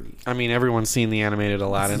spoiler free. I mean, everyone's seen the animated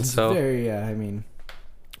Aladdin, It's so very, I mean,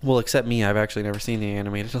 well, except me. I've actually never seen the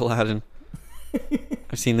animated Aladdin.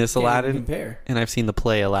 I've seen this can't even Aladdin, compare. and I've seen the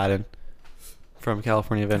play Aladdin from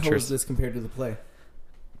California How was Adventures. this compared to the play?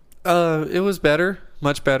 It was better,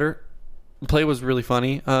 much better. The play was really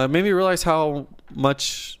funny. Made me realize how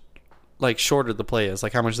much like shorter the play is,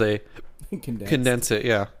 like how much they condense it.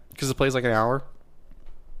 Yeah, because the play's like an hour,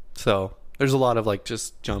 so there's a lot of like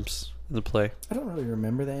just jumps in the play. I don't really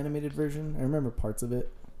remember the animated version. I remember parts of it.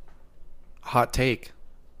 Hot take: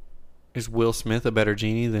 is Will Smith a better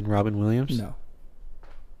genie than Robin Williams? No.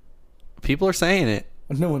 People are saying it.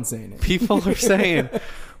 No one's saying it. People are saying.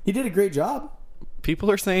 He did a great job.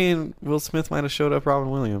 People are saying Will Smith might have showed up Robin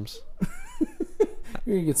Williams.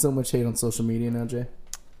 You're going to get so much hate on social media now, Jay.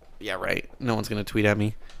 Yeah, right. No one's going to tweet at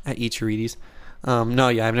me at Eacherides. No,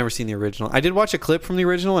 yeah, I've never seen the original. I did watch a clip from the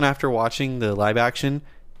original, and after watching the live action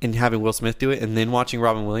and having Will Smith do it and then watching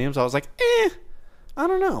Robin Williams, I was like, I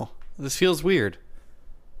don't know. This feels weird.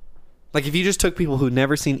 Like, if you just took people who've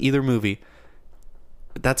never seen either movie,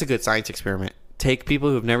 that's a good science experiment. Take people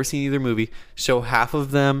who have never seen either movie, show half of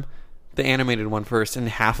them the animated one first and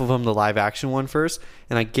half of them the live action one first,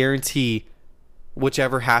 and I guarantee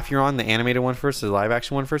whichever half you're on, the animated one first or the live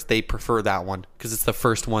action one first, they prefer that one because it's the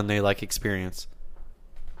first one they like experience.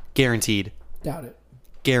 Guaranteed. Doubt it.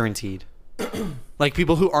 Guaranteed. Like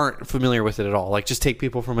people who aren't familiar with it at all. Like just take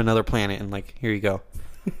people from another planet and like, here you go.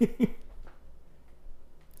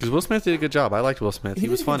 Because Will Smith did a good job. I liked Will Smith. He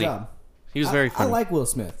was did a good funny. job. He was very funny. I like Will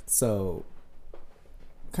Smith, so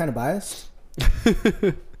kind of biased.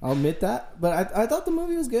 I'll admit that, but I thought the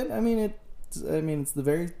movie was good. I mean, it's the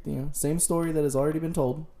very same story that has already been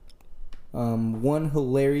told. One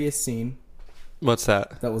hilarious scene What's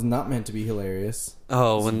that? that was not meant to be hilarious.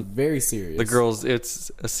 Oh, It's when very serious. the girls, it's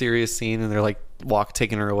a serious scene and they're like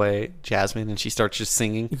taking her away, Jasmine, and she starts just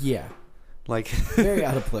singing. Yeah, Like, very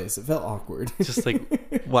out of place. It felt awkward. just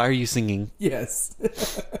like, why are you singing? Yes.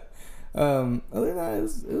 Other than that,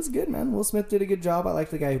 it was good, man. Will Smith did a good job. I like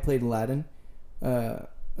the guy who played Aladdin.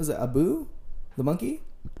 Was it Abu, the monkey?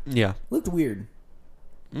 Yeah. Looked weird.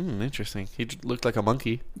 Interesting. He looked like a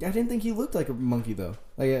monkey. I didn't think he looked like a monkey though.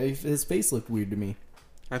 Like his face looked weird to me.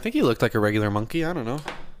 I think he looked like a regular monkey. I don't know.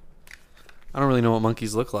 I don't really know what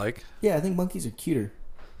monkeys look like. Yeah, I think monkeys are cuter.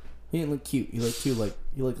 He didn't look cute. He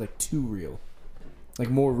looked like too real. Like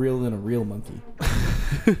more real than a real monkey.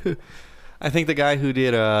 I think the guy who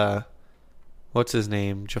did what's his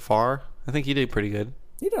name? Jafar? I think he did pretty good.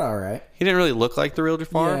 He did all right. He didn't really look like the real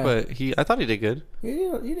Jafar, Yeah. but I thought he did good. He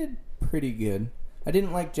did pretty good. I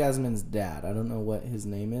didn't like Jasmine's dad. I don't know what his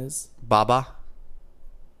name is. Baba?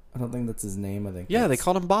 I don't think that's his name. I think Yeah, they that's-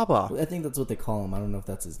 called him Baba. I think that's what they call him. I don't know if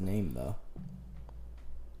that's his name though.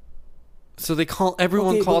 So everyone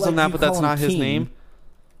Okay, but, calls him like, that, you but that's call him not his King. name.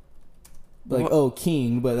 Like, What? oh,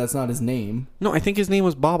 King, but that's not his name. No, I think his name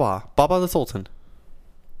was Baba. Baba the Sultan.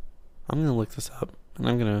 I'm going to look this up, and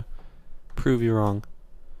I'm going to prove you wrong.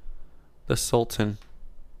 The Sultan.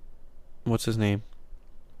 What's his name?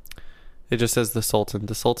 It just says the Sultan.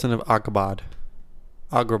 The Sultan of Agrabah.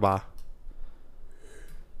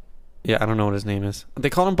 Yeah, I don't know what his name is. They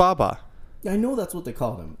called him Baba. I know that's what they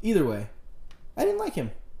called him. Either way, I didn't like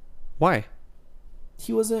him. Why?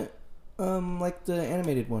 He wasn't like the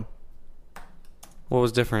animated one. What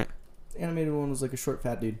was different? The animated one was like a short,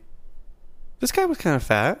 fat dude. This guy was kind of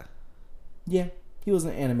fat. Yeah, he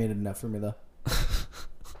wasn't animated enough for me though.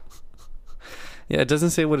 Yeah, it doesn't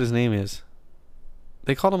say what his name is.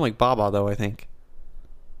 They called him like Baba, though, I think.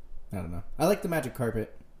 I don't know. I like the magic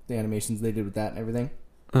carpet, the animations they did with that and everything.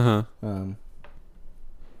 Uh-huh.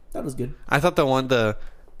 That was good. I thought the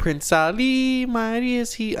Prince Ali, mighty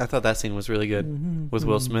is he. I thought that scene was really good with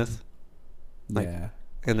Will Smith. Like, yeah,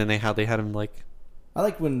 and then they had him like. I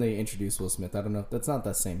like when they introduced Will Smith. I don't know. That's not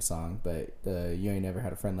that same song, but You Ain't Never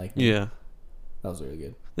Had a Friend Like Me. Yeah, That was really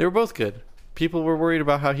good. they were both good. People were worried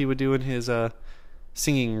about how he would do in his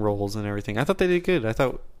singing roles and everything. I thought they did good.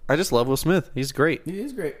 I just love Will Smith. He's great. He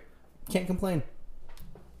is great. Can't complain.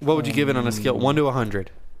 What would you give it on a scale 1 to 100?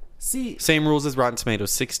 See, Same rules as Rotten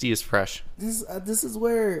Tomatoes. 60 is fresh. this is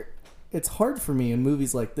where it's hard for me in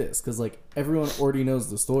movies like this because like everyone already knows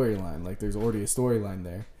the storyline. Like there's already a storyline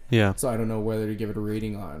there, Yeah. so I don't know whether to give it a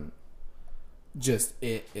rating on just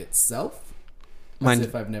it itself, as Mine-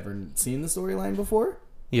 if I've never seen the storyline before,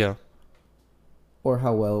 Yeah. or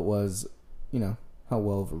how well it was. How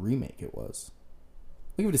well of a remake it was.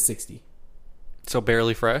 I'll give it a 60. So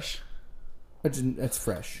barely fresh. It's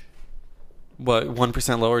fresh. But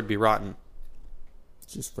 1% lower would be rotten.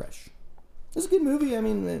 It's just fresh. It's a good movie. I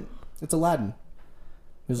mean, it's Aladdin.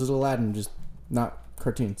 This is Aladdin, just not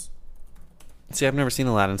cartoons. See, I've never seen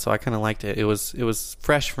Aladdin, so I kind of liked it. It was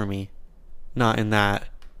fresh for me, not in that.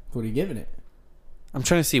 What are you giving it? I'm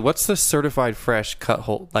trying to see what's the certified fresh cut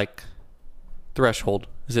hold like threshold.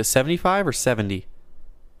 Is it 75 or 70?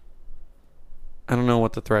 I don't know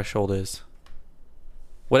what the threshold is.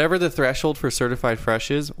 Whatever the threshold for certified fresh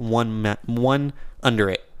is, one under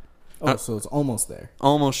it. Oh, so it's almost there.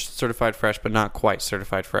 Almost certified fresh, but not quite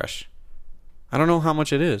certified fresh. I don't know how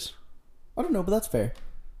much it is. I don't know, but that's fair.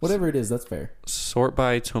 Whatever it is, that's fair. Sort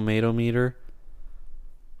by tomato meter.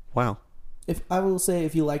 Wow. I will say,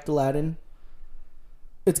 if you liked Aladdin,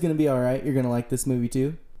 it's gonna be all right. You're gonna like this movie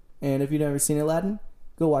too. And if you've never seen Aladdin,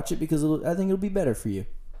 go watch it because I think it'll be better for you.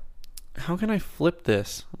 How can I flip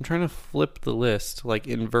this? I'm trying to flip the list, like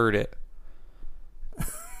invert it.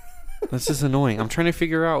 This is annoying. I'm trying to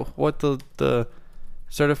figure out what the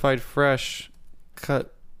certified fresh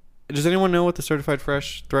cut. Does anyone know what the certified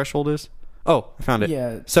fresh threshold is? Oh, I found it.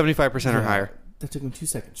 Yeah. 75% or higher. That took me 2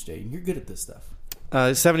 seconds, Jay. You're good at this stuff.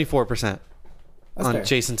 74% That's on fair.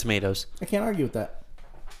 Jason Tomatoes. I can't argue with that.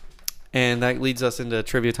 And that leads us into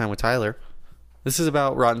trivia time with Tyler. This is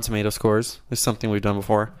about Rotten Tomato scores. This is something we've done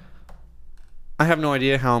before. I have no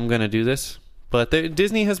idea how I'm going to do this, but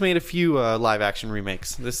Disney has made a few live-action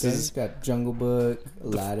remakes. This Okay, is got Jungle Book,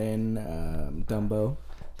 Aladdin, Dumbo.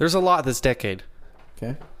 There's a lot this decade.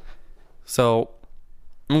 Okay. So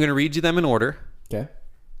I'm going to read you them in order, Okay.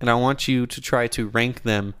 and I want you to try to rank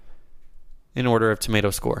them in order of tomato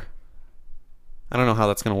score. I don't know how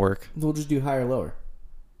that's going to work. We'll just do higher or lower.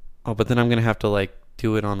 Oh, but then I'm going to have to,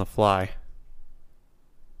 do it on the fly.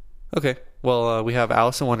 Okay. Well, we have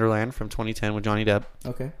Alice in Wonderland from 2010 with Johnny Depp.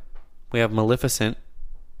 Okay. We have Maleficent,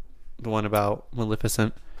 the one about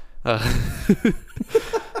Maleficent.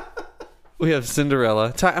 We have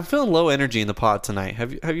Cinderella. I'm feeling low energy in the pod tonight.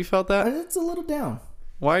 Have you felt that? It's a little down.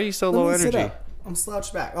 Why are you so Let low me sit energy? up. I'm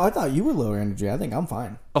slouched back. Oh, I thought you were lower energy. I think I'm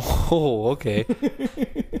fine. Oh, okay.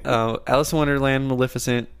 Alice in Wonderland,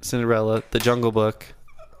 Maleficent, Cinderella, The Jungle Book,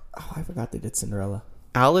 Oh, I forgot they did Cinderella.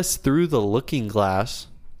 Alice Through the Looking Glass.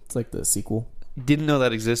 It's like the sequel. Didn't know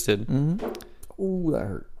that existed. Ooh, that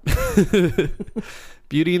hurt.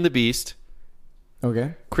 Beauty and the Beast,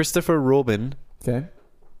 Okay. Christopher Robin, Okay.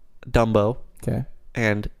 Dumbo, Okay.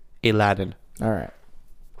 and Aladdin. All right.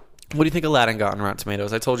 What do you think Aladdin got on Rotten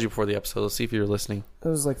Tomatoes? I told you before the episode. Let's see if you were listening. It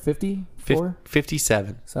was like 54?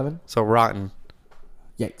 57. 7? So rotten.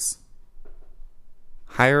 Yikes.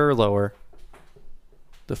 Higher or lower?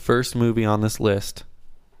 The first movie on this list,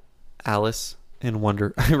 Alice in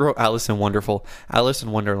Wonder. I wrote Alice in Wonderful. Alice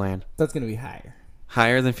in Wonderland. That's going to be higher.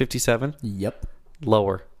 Higher than 57? Yep.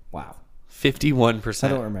 Lower. Wow. 51%. I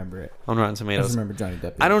don't remember it. On Rotten I just Tomatoes. remember Johnny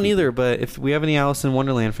Depp. I don't either, but if we have any Alice in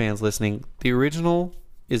Wonderland fans listening, the original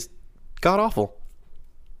is god awful.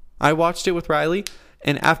 I watched it with Riley,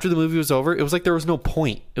 and after the movie was over, it was like there was no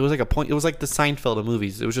point. It was like it was like the Seinfeld of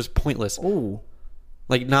movies. It was just pointless. Oh.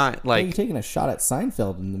 Not Like, like you're taking a shot at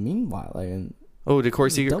Seinfeld in the meanwhile. did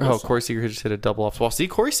Corey Seager? double Oh, shot. Corey Seager just hit a double off the wall. See,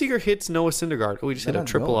 Corey Seager hits Noah Syndergaard. Oh, he just hit a Let him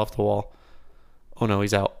triple go. off the wall. Oh no,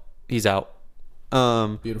 he's out. He's out.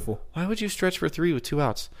 Beautiful. Why would you stretch for 3 with 2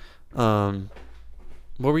 outs? What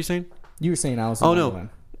were you saying? You were saying Alice in Oh, no. Wonderland.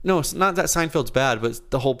 No, it's not that Seinfeld's bad,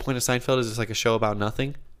 but the whole point of Seinfeld is it's like a show about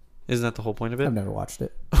nothing. Isn't that the whole point of it? I've never watched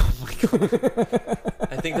it. I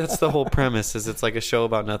think that's the whole premise, is it's like a show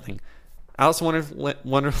about nothing. Alice in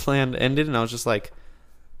Wonderland ended, and I was just like,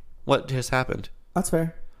 what just happened? That's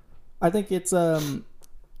fair. I think it's I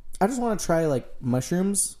just want to try like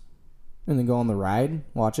mushrooms and then go on the ride,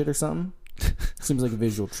 watch it or something. Seems like a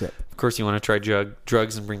visual trip. Of course, you want to try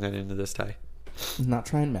drugs and bring that into this tie. I'm not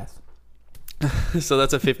trying meth. So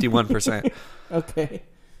that's a 51%. Okay.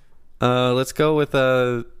 Let's go with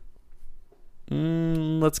Dumbo.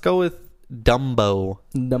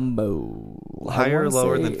 Dumbo. Higher I or wanna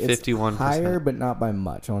lower say than it's 51%? Higher, but not by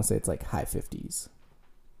much. I want to say it's like high 50s.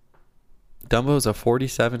 Dumbo's a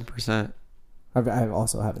 47%. I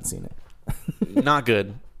also haven't seen it. Not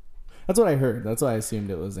good. That's what I heard. That's why I assumed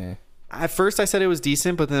it was a. At first, I said it was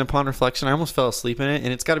decent, but then upon reflection, I almost fell asleep in it,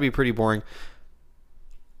 and it's got to be pretty boring.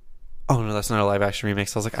 Oh, no, that's not a live-action remake.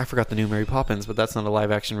 So I was like, I forgot the new Mary Poppins, but that's not a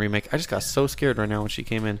live-action remake. I just got so scared right now when she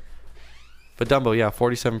came in. But Dumbo, yeah,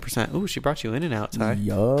 47%. Ooh, she brought you in and out, Ty.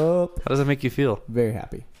 Yup. How does that make you feel? Very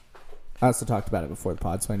happy. I also talked about it before the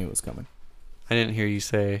pod, so I knew it was coming. I didn't hear you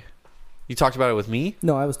say... You talked about it with me?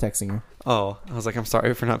 No, I was texting her. Oh, I was like, I'm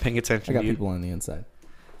sorry for not paying I attention got to you. people on the inside.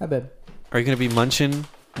 Hi, babe. Are you going to be munching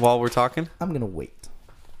while we're talking? I'm going to wait.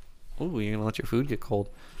 Ooh, you're going to let your food get cold.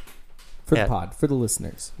 For Yeah. the pod, for the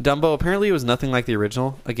listeners. Dumbo, apparently it was nothing like the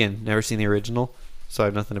original. Again, never seen the original, so I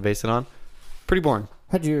have nothing to base it on. Pretty boring.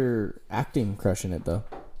 How'd your acting crush in it, though?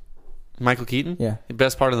 Michael Keaton? Yeah.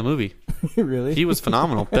 Best part of the movie. Really? He was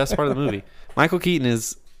phenomenal. Best part of the movie. Michael Keaton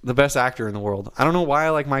is the best actor in the world. I don't know why I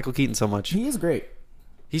like Michael Keaton so much. He is great.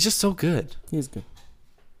 He's just so good. He is good.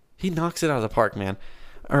 He knocks it out of the park, man.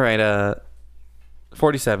 All right,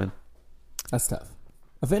 47. That's tough.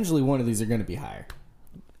 Eventually, one of these are going to be higher.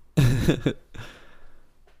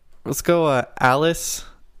 Let's go Alice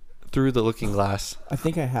Through the Looking Glass. I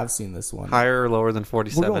think I have seen this one. Higher or lower than We're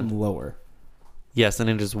 47? going lower. Yes, and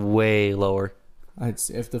it is way lower.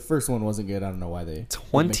 If the first one wasn't good, I don't know why they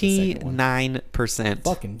didn't make the second one. 29%.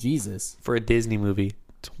 Fucking Jesus. For a Disney movie.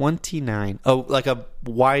 29. Oh, like a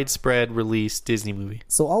widespread release Disney movie.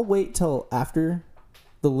 So I'll wait till after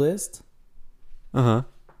the list. Uh-huh.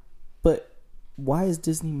 But why is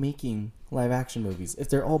Disney making live action movies if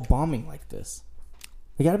they're all bombing like this?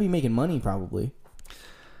 They got to be making money, probably.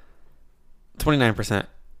 29%.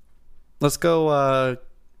 Let's go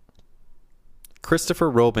Christopher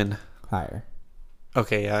Robin. Higher.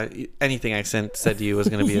 Okay, anything I said to you was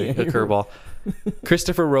going to be Yeah, a curveball.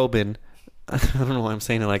 Christopher Robin. I don't know why I'm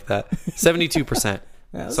saying it like that. 72%.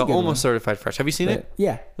 That's So a good almost one. certified fresh. Have you seen it?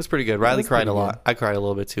 Yeah. That's pretty good. Riley That's cried a pretty lot. good. I cried a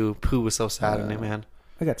little bit too. Pooh was so sad in it, man.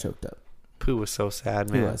 I got choked up. Pooh was so sad,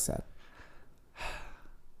 It man. was sad.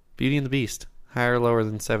 Beauty and the Beast. Higher or lower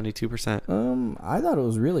than 72%? I thought it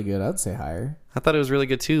was really good. I'd say higher. I thought it was really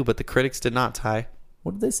good too, but the critics did not tie.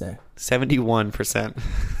 What did they say? 71%.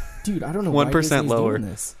 Dude, I don't know why 1% Disney's lower. doing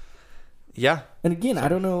this. Yeah. And again, I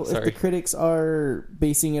don't know if Sorry. the critics are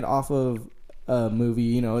basing it off of a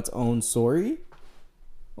movie, its own story,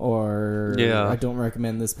 or Yeah. I don't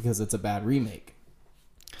recommend this because it's a bad remake.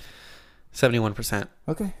 71%.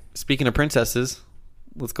 Okay. Speaking of princesses,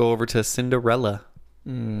 let's go over to Cinderella.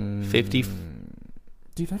 50.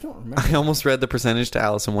 Dude, I don't remember. I almost read the percentage to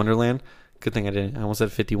Alice in Wonderland. Good thing I didn't. I almost said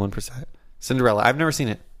 51%. Cinderella. I've never seen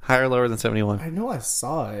it. Higher or lower than 71? I know I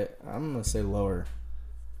saw it. I'm going to say lower.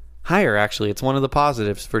 Higher, actually. It's one of the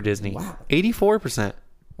positives for Disney. Wow. 84%.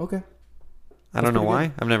 Okay. I don't know pretty why.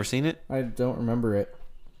 good. I've never seen it. I don't remember it.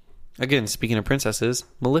 Again, speaking of princesses,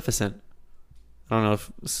 Maleficent. I don't know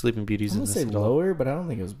if Sleeping Beauty's I'm in going to this say at all. lower, but I don't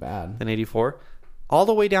think it was bad. Than 84. All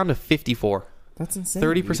the way down to 54. That's insane.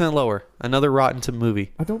 30% dude. lower. Another Rotten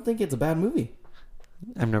movie. I don't think it's a bad movie.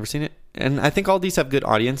 I've never seen it. And I think all these have good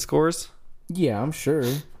audience scores. Yeah, I'm sure.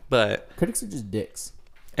 But, Critics are just dicks.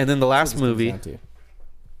 and then the last That's what it comes movie, down to.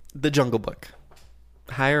 The Jungle Book.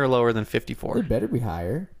 Higher or lower than 54? It better be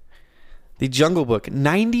higher. The Jungle Book,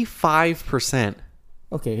 95%.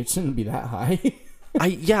 Okay, it shouldn't be that high. I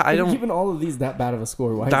don't. Given all of these that bad of a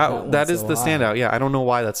score, why is that one That is so the high? standout. Yeah, I don't know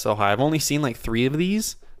why that's so high. I've only seen like 3 of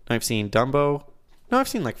these. I've seen Dumbo. No, I've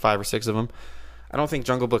seen like 5 or 6 of them. I don't think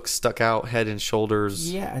Jungle Book stuck out head and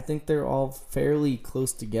shoulders. Yeah, I think they're all fairly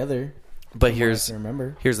close together. But from what I can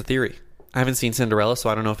remember. here's the theory. I haven't seen Cinderella, so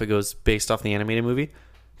I don't know if it goes based off the animated movie.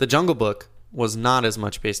 The Jungle Book was not as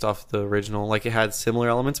much based off the original. Like, it had similar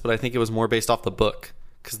elements, but I think it was more based off the book,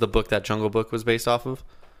 because the book that Jungle Book was based off of.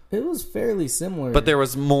 It was fairly similar. But there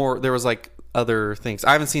was like other things.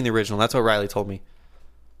 I haven't seen the original. That's what Riley told me.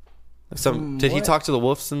 Did he what- talk to the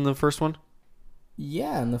wolves in the first one?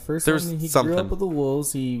 Yeah, in the first There's one, he grew something. up with the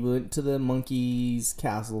wolves. He went to the monkey's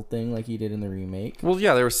castle thing like he did in the remake. Well,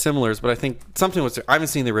 yeah, there were similars, but I think something was. I haven't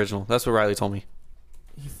seen the original. That's what Riley told me.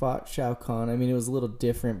 He fought Shao Kahn. I mean, it was a little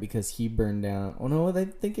different because he burned down. Oh no, I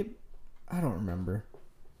think it. I don't remember.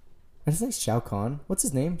 I just think Shao Kahn. What's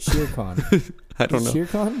his name? Shere Khan. I don't know. Shere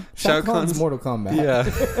Khan. Shao Shao Kahn's Kahn's- Mortal Kombat.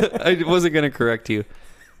 Yeah, I wasn't gonna correct you.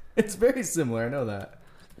 It's very similar. I know that.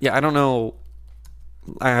 Yeah, I don't know.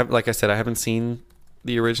 Like I said, I haven't seen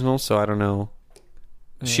the original, so I don't know.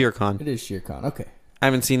 Shere Khan. It is Shere Khan. Okay. I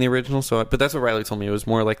haven't seen the original, but that's what Riley told me. It was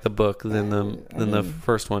more like the book than the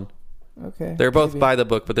first one. Okay. They're both maybe. by the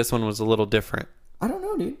book, but this one was a little different. I don't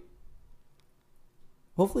know, dude.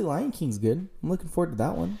 Hopefully Lion King's good. I'm looking forward to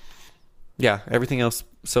that one. Yeah, everything else.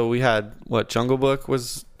 So we had Jungle Book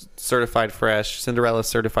was certified fresh, Cinderella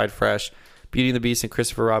certified fresh, Beauty and the Beast and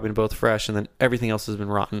Christopher Robin both fresh, and then everything else has been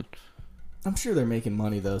rotten. I'm sure they're making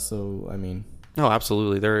money though, so I mean, Oh,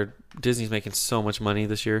 absolutely. Disney's making so much money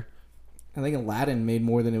this year. I think Aladdin made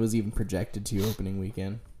more than it was even projected to opening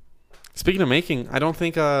weekend. Speaking of making, I don't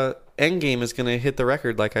think Endgame is going to hit the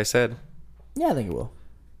record, like I said. Yeah, I think it will.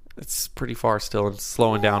 It's pretty far still and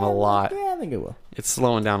slowing down a lot. Yeah, I think it will. It's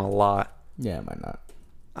slowing down a lot. Yeah, it might not.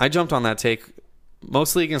 I jumped on that take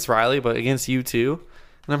mostly against Riley, but against you too.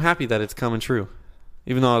 And I'm happy that it's coming true,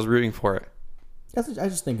 even though I was rooting for it. I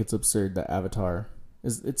just think it's absurd that Avatar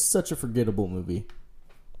it's such a forgettable movie.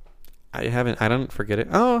 I don't forget it.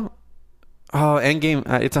 Oh, Endgame.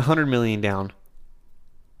 It's 100 million down.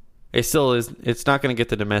 It still is. It's not going to get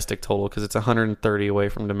the domestic total because it's 130 away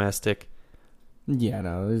from domestic. Yeah,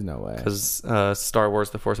 no, there's no way. Because Star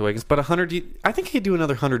Wars: The Force Awakens, but 100. I think he'd do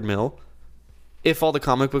another 100 mil if all the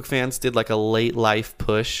comic book fans did like a late life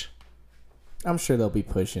push. I'm sure they'll be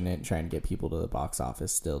pushing it and trying to get people to the box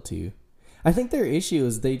office still too. I think their issue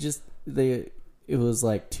is it was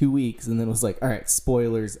like 2 weeks and then it was like, all right,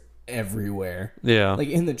 spoilers everywhere. Yeah. Like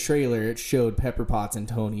in the trailer, it showed Pepper Potts and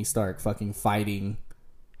Tony Stark fucking fighting.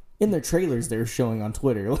 In their trailers, they're showing on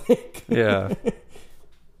Twitter. Like, yeah.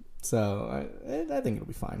 So I think it'll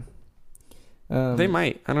be fine. They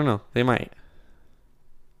might. I don't know. They might.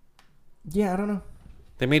 Yeah, I don't know.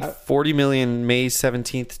 They made 40 million May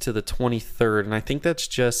 17th to the 23rd, and I think that's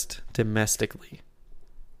just domestically.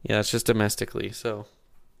 Yeah, it's just domestically. So,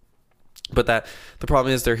 but the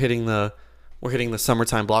problem is we're hitting the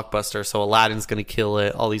summertime blockbuster. So Aladdin's going to kill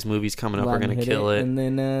it. All these movies coming up are going to kill it. And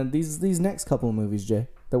then these next couple of movies, Jay,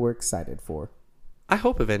 that we're excited for. I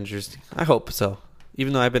hope Avengers. I hope so.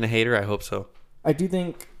 Even though I've been a hater, I hope so. I do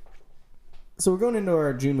think. So we're going into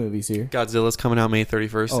our June movies here. Godzilla's coming out May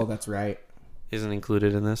 31st. Oh, that's right. Isn't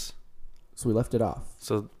included in this. So we left it off.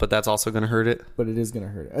 So, but that's also going to hurt it. But it is going to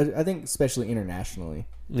hurt it. I think especially internationally.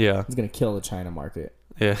 Yeah. It's going to kill the China market.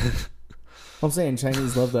 Yeah. I'm saying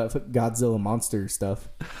Chinese love that Godzilla monster stuff.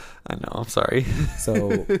 I know. I'm sorry.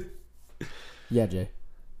 So, yeah, Jay.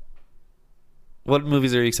 What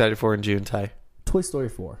movies are you excited for in June, Ty? Toy Story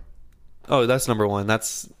 4. Oh, that's number one.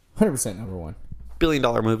 That's 100% number one. $1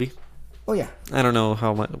 billion movie. Oh, yeah. I don't know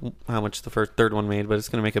how much the third one made, but it's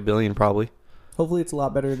going to make $1 billion probably. Hopefully it's a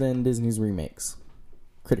lot better than Disney's remakes,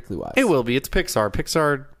 critically wise. It will be. It's Pixar.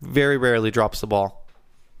 Pixar very rarely drops the ball.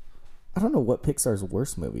 I don't know what Pixar's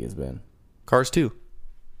worst movie has been. Cars 2.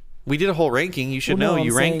 We did a whole ranking. You should know.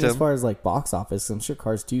 You ranked them. As far as like box office, I'm sure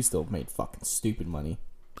Cars 2 still made fucking stupid money.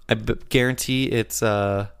 I guarantee it's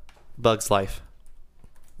Bug's Life.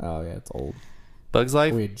 Oh, yeah, it's old. Bug's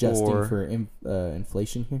Life? Are we adjusting for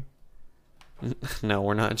inflation here? No,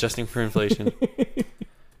 we're not adjusting for inflation.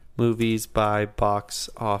 Movies by box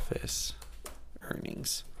office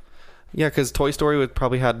earnings. Yeah, because Toy Story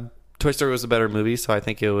Toy Story was a better movie, so I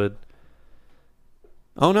think it would.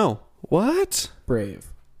 Oh no! What? Brave.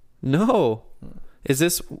 No. Is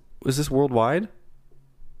this worldwide?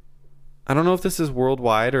 I don't know if this is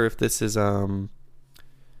worldwide or if this is Oh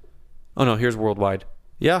no, here's worldwide.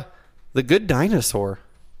 Yeah, The Good Dinosaur.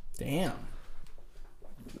 Damn.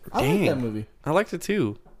 I like that movie. I liked it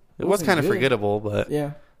too. It was kind of forgettable, but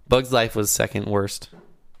yeah. Bug's Life was second worst.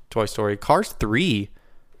 Toy Story. Cars 3.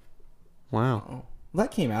 Wow. Oh,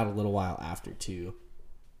 that came out a little while after too.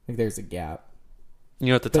 I think there's a gap. You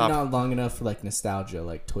know what the but top? Not long enough for like nostalgia,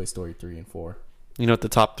 like Toy Story 3 and 4. You know what the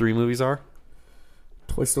top 3 movies are?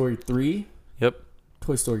 Toy Story 3. Yep.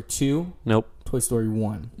 Toy Story 2. Nope. Toy Story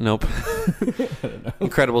 1. Nope. I don't know.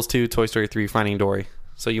 Incredibles 2, Toy Story 3, Finding Dory.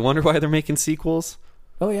 So you wonder why they're making sequels?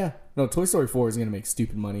 Oh yeah. No, Toy Story 4 is gonna make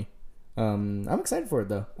stupid money. I'm excited for it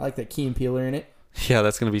though. I like that Key and Peele are in it. Yeah,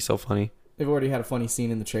 that's gonna be so funny. They've already had a funny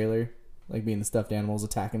scene in the trailer, like being the stuffed animals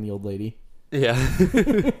attacking the old lady. Yeah.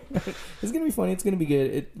 It's gonna be funny. It's gonna be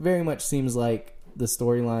good. It very much seems like the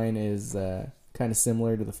storyline is kind of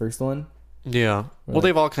similar to the first one. Yeah. Well,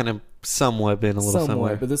 they've all kind of somewhat been a little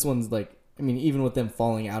similar. But this one's like, I mean, even with them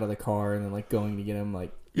falling out of the car and then like going to get him,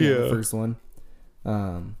 like the first one.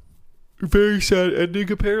 Very sad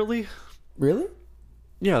ending, apparently. Really?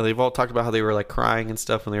 Yeah, they've all talked about how they were like crying and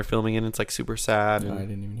stuff when they were filming it. And it's like super sad. No, I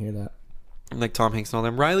didn't even hear that. And like Tom Hanks and all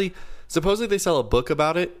them. Riley, supposedly they sell a book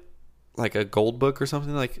about it, like a gold book or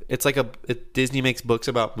something. Like it's like Disney makes books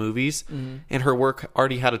about movies, and her work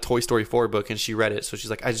already had a Toy Story 4 book, and she read it. So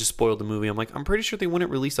she's like, I just spoiled the movie. I'm like, I'm pretty sure they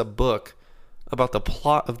wouldn't release a book about the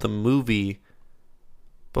plot of the movie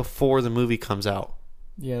before the movie comes out.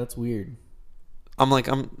 Yeah, that's weird. I'm like,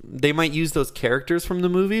 they might use those characters from the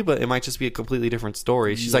movie, but it might just be a completely different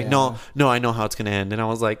story. She's like, no, I know how it's going to end. And I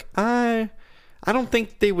was like, I don't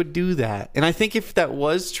think they would do that. And I think if that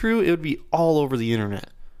was true, it would be all over the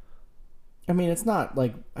internet. I mean, it's not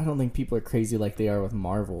like, I don't think people are crazy like they are with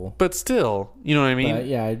Marvel. But still, you know what I mean? But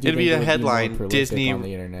yeah, I do it'd be a headline. on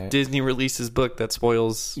the internet. Disney releases book that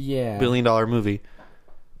spoils $1 billion movie.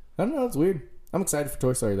 I don't know. It's weird. I'm excited for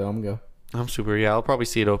Toy Story though. I'm gonna go. I'm super. Yeah, I'll probably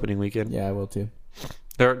see it opening weekend. Yeah, I will too.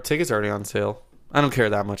 Their tickets are already on sale. I don't care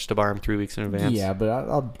that much to buy them 3 weeks in advance. Yeah, but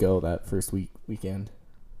I'll go that first weekend.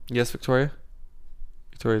 Yes, Victoria?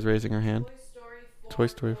 Victoria's raising her hand. Toy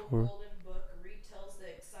Story 4. Golden Book retells the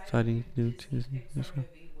exciting exciting new Disney Disney Pixar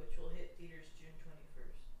movie, which will hit theaters June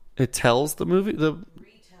 21st. It tells the movie? Retells.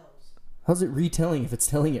 How's it retelling if it's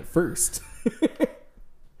telling it first? And then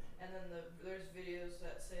there's videos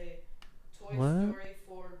that say Toy What? Story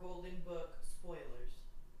 4 Golden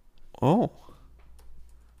Oh.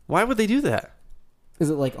 Why would they do that? Is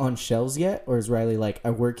it like on shelves yet, or is Riley like, I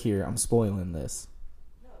work here, I'm spoiling this?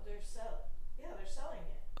 No, they're selling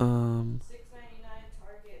it. $6.99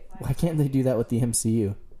 Target. Why can't they do that with the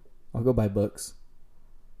MCU? I'll go buy books.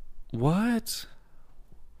 What?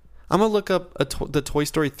 I'm going to look up the Toy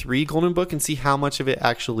Story 3 Golden Book and see how much of it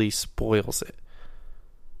actually spoils it.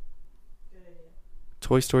 Good idea.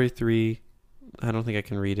 Toy Story 3. I don't think I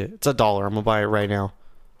can read it. It's $1. I'm going to buy it right now.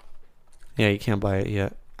 Yeah, you can't buy it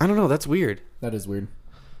yet. I don't know. That's weird. That is weird.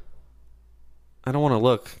 I don't want to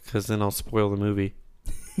look because then I'll spoil the movie.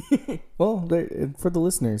 Well, for the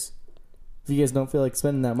listeners, if you guys don't feel like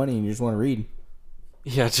spending that money and you just want to read,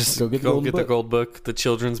 Yeah, just Go get the the gold book, the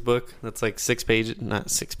children's book. That's like 6 pages, not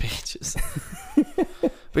 6 pages.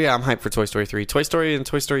 But yeah, I'm hyped for Toy Story 3. Toy Story and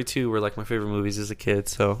Toy Story 2 were like my favorite movies as a kid.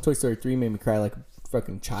 So Toy Story 3 made me cry like a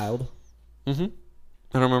fucking child. I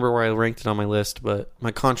don't remember where I ranked it on my list, but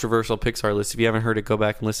my controversial Pixar list. If you haven't heard it, go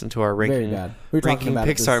back and listen to our Very ranking. bad. We were talking ranking about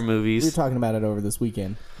Pixar movies. We were talking about it over this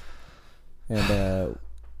weekend. And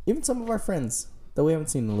even some of our friends that we haven't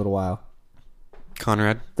seen in a little while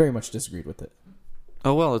Conrad. very much disagreed with it.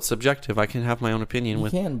 Oh well, it's subjective. I can have my own opinion You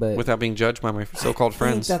can, but without being judged by my so-called I think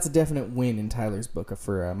friends. that's a definite win in Tyler's book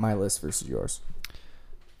for my list versus yours.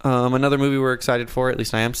 Another movie we're excited for, at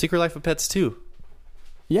least I am, Secret Life of Pets 2.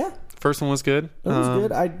 Yeah, First one was good. it was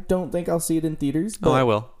good. I don't think I'll see it in theaters. But Oh, I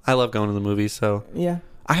will. I love going to the movies, so Yeah.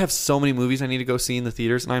 I have so many movies I need to go see in the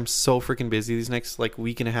theaters, and I'm so freaking busy these next like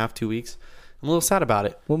week and a half, 2 weeks. I'm a little sad about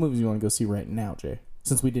it. What movies do you want to go see right now, Jay?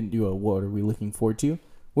 Since we didn't do a what are we looking forward to?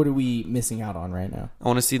 What are we missing out on right now? I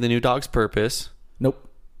want to see The New Dog's Purpose. Nope.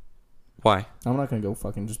 Why? I'm not going to go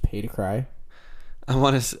fucking just pay to cry.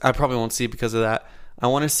 I probably won't see it because of that. I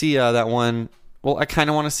want to see that one. Well, I kind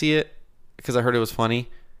of want to see it because I heard it was funny.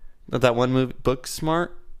 That one movie,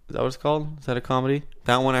 Booksmart. Is that what it's called? Is that a comedy?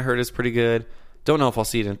 That one I heard is pretty good. Don't know if I'll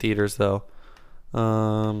see it in theaters though. I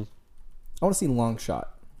want to see Long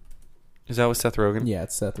Shot. Is that with Seth Rogen? Yeah,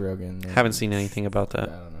 it's Seth Rogen. Haven't seen anything about I that.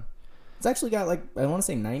 don't know. It's actually got like, I want to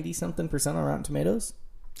say 90-something% on Rotten Tomatoes.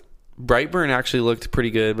 Brightburn actually looked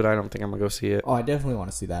pretty good, but I don't think I'm gonna go see it. Oh, I definitely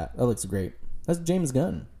want to see that. That looks great. That's James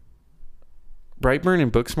Gunn. Brightburn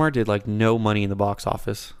and Booksmart did like no money in the box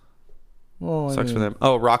office. Well, I Sucks mean, for them.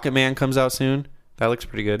 Oh, Rocket Man comes out soon. That looks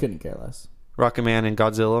pretty good. Couldn't care less. Rocket Man and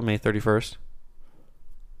Godzilla, May 31st.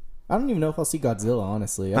 I don't even know if I'll see Godzilla,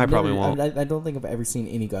 honestly. I probably won't. I don't think I've ever seen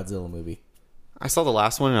any Godzilla movie. I saw the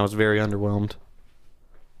last one and I was very underwhelmed.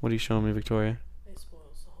 What are you showing me, Victoria? It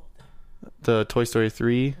spoils the whole thing. The Toy Story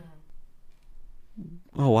 3?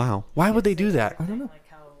 Oh, wow. Why would they do that? I don't know. Like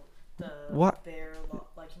how the What? bear,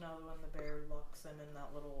 like you know when the bear locks them in that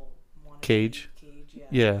little one Cage? yeah.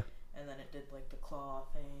 Yeah. And then it did like the claw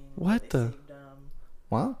thing. What they the- saved them.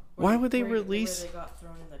 Wow. Why would they Where release... they got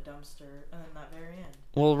thrown in the dumpster, and then that very end.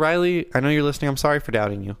 Well, Riley, I know you're listening. I'm sorry for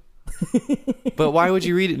doubting you. But why would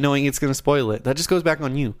you read it knowing it's going to spoil it? That just goes back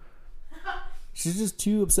on you. She's just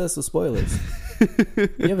too obsessed with spoilers.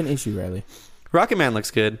 You have an issue, Riley. Rocket Man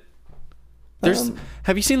looks good. There's.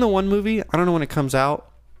 Have you seen the one movie? I don't know when it comes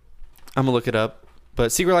out. I'm gonna look it up.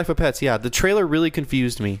 But Secret Life of Pets, yeah, the trailer really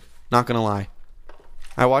confused me. Not gonna lie.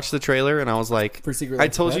 I watched the trailer and I was like, For Secret I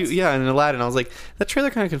Life of told you, Pets? yeah, in Aladdin, I was like, that trailer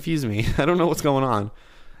kind of confused me. I don't know what's going on.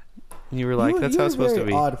 And you were like, that's how it's supposed to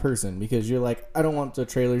be. You're a very odd person because you're like, I don't want the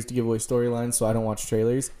trailers to give away storylines, so I don't watch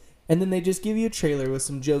trailers. And then they just give you a trailer with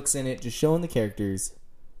some jokes in it, just showing the characters.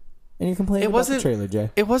 And you're complaining about the trailer, Jay.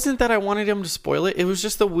 It wasn't that I wanted him to spoil it. It was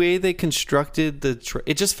just the way they constructed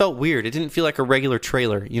it just felt weird. It didn't feel like a regular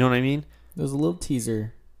trailer. You know what I mean? There was a little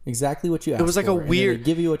teaser. Exactly what you asked for. It was like a and then weird... they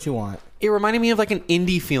give you what you want, It reminded me of like an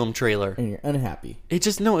indie film trailer. and you're unhappy. It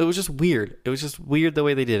was just weird. It was just weird the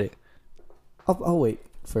way they did it. I'll wait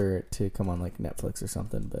for it to come on like Netflix or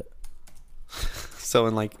something, but So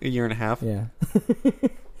in like a year and a half. yeah.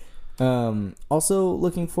 Also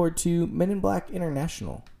looking forward to Men in Black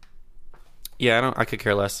International. Yeah, I could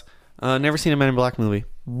care less. Never seen a Men in Black movie.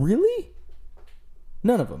 Really?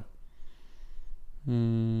 None of them.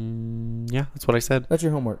 Yeah, that's what I said. That's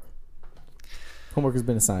your homework. Homework has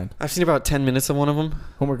been assigned. I've seen about 10 minutes of one of them.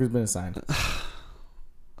 Homework has been assigned.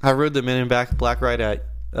 I rode the Men in Black ride at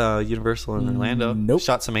Universal in Orlando. Nope.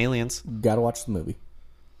 Shot some aliens. Gotta watch the movie.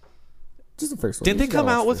 Just the first one. Didn't You they just gotta come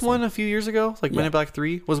watch out the with first one a few years ago? Like Men Yeah. in Black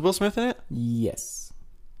 3? Was Will Smith in it? Yes.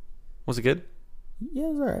 Was it good? Yeah,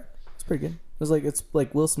 it was alright. It's pretty good. It's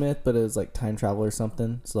like Will Smith, but it was like time travel or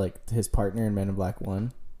something. It's like his partner in Men in Black 1.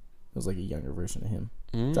 It was like a younger version of him.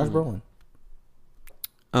 Josh Brolin.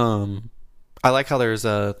 I like how there's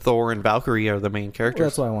Thor and Valkyrie are the main Well, characters.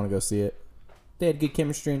 that's why I want to go see it. They had good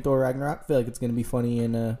chemistry in Thor Ragnarok. I feel like it's going to be funny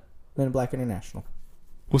in Men in Black International.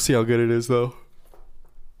 We'll see how good it is, though.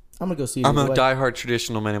 I'm gonna go see it. I'm a either way. diehard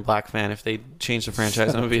traditional Men in Black fan. If they change the franchise,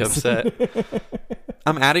 I'm gonna be upset.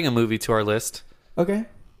 I'm adding a movie to our list. Okay.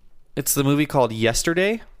 It's the movie called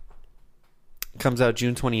Yesterday. Comes out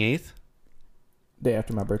June 28th. Day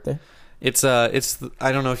after my birthday. It's I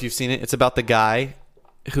don't know if you've seen it. It's about the guy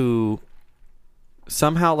who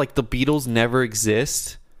somehow, like, the Beatles never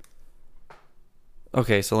exist.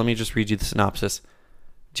 Okay, so let me just read you the synopsis.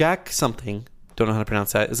 Jack something, don't know how to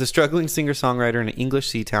pronounce that, is a struggling singer-songwriter in an English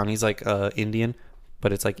sea town. He's like Indian,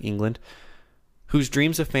 but it's like England, whose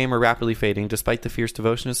dreams of fame are rapidly fading despite the fierce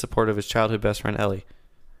devotion and support of his childhood best friend Ellie.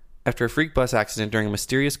 After a freak bus accident during a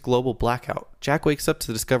mysterious global blackout, Jack wakes up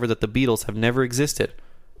to discover that the Beatles have never existed.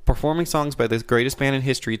 Performing songs by the greatest band in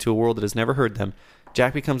history to a world that has never heard them,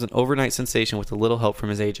 Jack becomes an overnight sensation with a little help from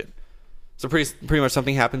his agent. So pretty much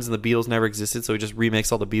something happens and the Beatles never existed, so he just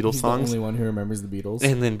remakes all the Beatles He's songs. the only one who remembers the Beatles.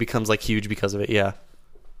 And then becomes like huge because of it, yeah.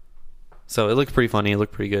 So it looked pretty funny, it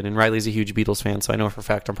looked pretty good. And Riley's a huge Beatles fan, so I know for a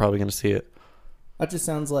fact I'm probably going to see it. That just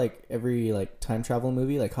sounds like every like time travel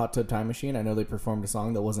movie, like Hot Tub Time Machine. I know they performed a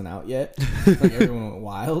song that wasn't out yet. Like everyone went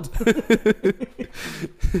wild.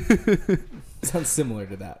 Sounds similar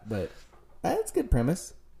to that, but that's a good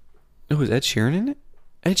premise. Oh, is Ed Sheeran in it?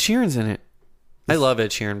 Ed Sheeran's in it. I love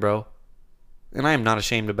Ed Sheeran, bro. And I am not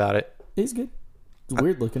ashamed about it. He's good. It's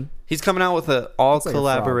weird looking. He's coming out with an all Looks like a frog.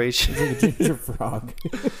 collaboration. It's like a ginger frog.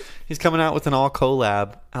 He's coming out with an all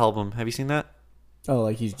collab album. Have you seen that? Oh,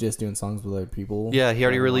 like he's just doing songs with other people? Yeah, he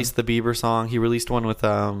already released the Bieber song. He released one with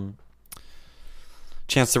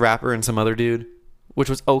Chance the Rapper and some other dude, which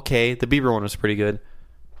was okay. The Bieber one was pretty good.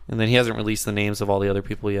 And then he hasn't released the names of all the other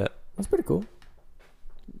people yet. That's pretty cool.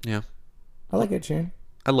 Yeah. I like Ed Sheeran.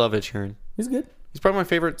 I love Ed Sheeran. He's good. He's probably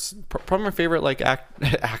my favorite like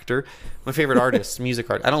actor, my favorite artist, music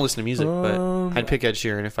art. I don't listen to music, but I'd pick Ed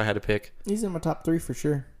Sheeran if I had to pick. He's in my top 3 for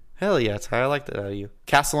sure. Hell yeah, Ty, I like that out of you.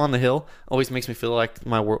 Castle on the Hill always makes me feel like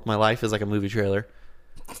my life is like a movie trailer.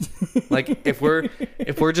 Like if we're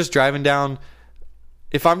just driving down,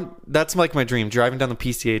 that's like my dream, driving down the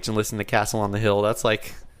PCH and listening to Castle on the Hill. That's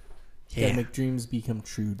like, yeah. Gotta make dreams become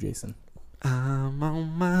true, Jason. I'm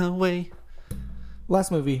on my way.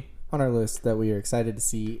 Last movie on our list that we are excited to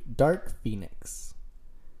see, Dark Phoenix.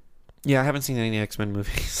 Yeah, I haven't seen any X-Men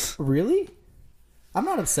movies. Really? I'm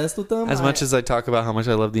not obsessed with them. As much as I talk about how much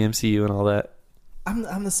I love the MCU and all that.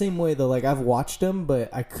 I'm the same way though. Like I've watched them, but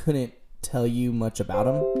I couldn't tell you much about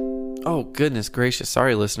them. Oh goodness gracious!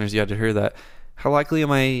 Sorry, listeners, you had to hear that. How likely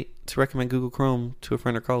am I to recommend Google Chrome to a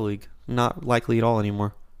friend or colleague? Not likely at all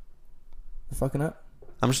anymore. They're fucking up.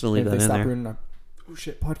 I'm just gonna leave If that they in stop there. ruining our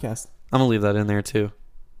podcast. I'm gonna leave that in there too.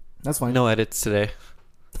 That's fine. No edits today.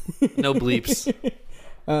 No bleeps.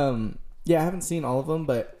 Yeah, I haven't seen all of them,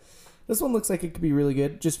 but this one looks like it could be really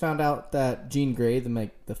good. Just found out that Jean Grey,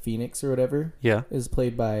 the Phoenix or whatever, Yeah. is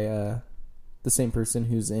played by the same person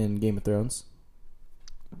who's in Game of Thrones.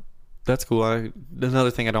 That's cool.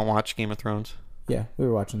 Another thing, I don't watch Game of Thrones. Yeah, we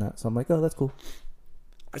were watching that, so I'm like, oh, that's cool.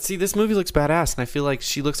 See, this movie looks badass, and I feel like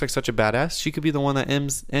she looks like such a badass. She could be the one that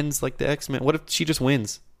ends like the X-Men. What if she just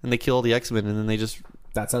wins and they kill all the X-Men and then they just...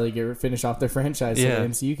 That's how they finish off their franchise, Yeah. so the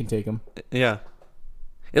MCU can take them. Yeah.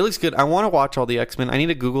 It looks good. I want to watch all the X-Men. I need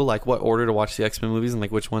to Google like what order to watch the X-Men movies and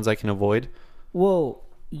like which ones I can avoid. Well,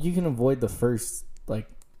 you can avoid the first, like,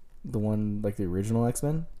 the one, like the original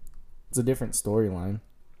X-Men. It's a different storyline.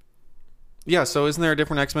 Yeah, so isn't there a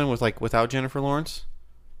different X-Men without Jennifer Lawrence?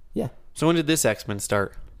 Yeah. So when did this X-Men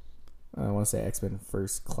start? I want to say X-Men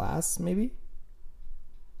First Class, maybe?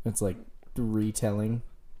 It's like retelling.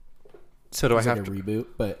 So do It's I like have a to... reboot,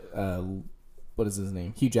 but what is his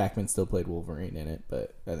name? Hugh Jackman still played Wolverine in it,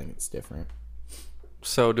 but I think it's different.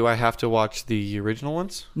 So do I have to watch the original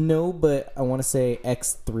ones? No, but I want to say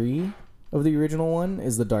X3 of the original one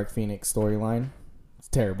is the Dark Phoenix storyline. It's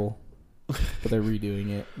terrible, but they're redoing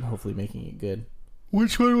it and hopefully making it good.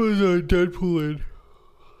 Which one was Deadpool in?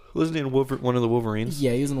 Wasn't he in one of the Wolverines?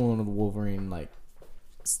 Yeah, he was in one of the Wolverine, like,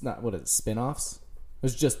 it's not, what is it, spin-offs? It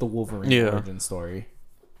was just the Wolverine Yeah. origin story.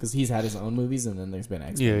 Because he's had his own movies, and then there's been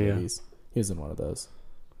X-Men Yeah. movies. He was in one of those.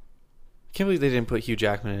 I can't believe they didn't put Hugh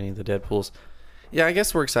Jackman in any of the Deadpools. Yeah, I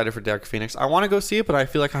guess we're excited for Dark Phoenix. I want to go see it, but I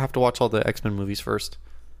feel like I have to watch all the X-Men movies first.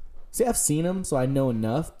 See, I've seen them, so I know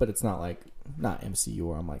enough, but it's not like, not MCU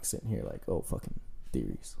where I'm like sitting here like, oh, fucking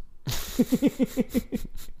theories.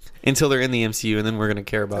 Until they're in the MCU, and then we're going to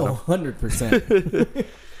care about them. 100%.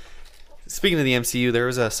 Speaking of the MCU, there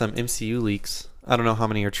was some MCU leaks. I don't know how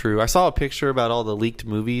many are true. I saw a picture about all the leaked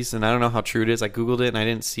movies, and I don't know how true it is. I Googled it, and I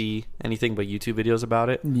didn't see anything but YouTube videos about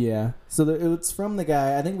it. Yeah. So it's from the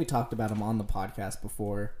guy, I think we talked about him on the podcast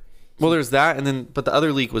before. Well, there's that, and then but the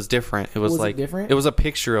other leak was different. It was Was it like different? It was a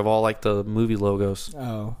picture of all like the movie logos.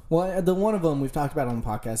 Oh, well, the one of them we've talked about on the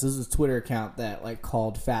podcast. This is a Twitter account that like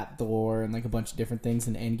called Fat Thor and like a bunch of different things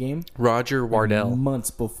in Endgame. Roger Wardell.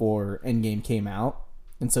 Months before Endgame came out,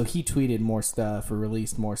 and so he tweeted more stuff or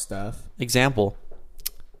released more stuff. Example: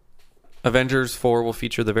 Avengers 4 will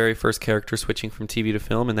feature the very first character switching from TV to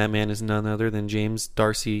film, and that man is none other than James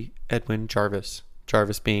Darcy Edwin Jarvis.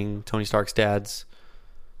 Jarvis being Tony Stark's dad's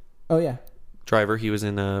Oh yeah. driver. He was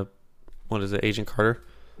in what is it, Agent Carter?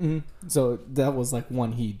 Mm-hmm. So that was like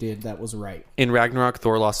one he did that was right. In Ragnarok,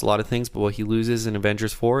 Thor lost a lot of things, but what he loses in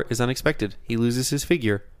Avengers 4 is unexpected. He loses his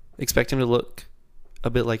figure. Expect him to look a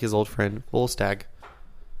bit like his old friend Volstagg.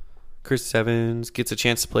 Chris Evans gets a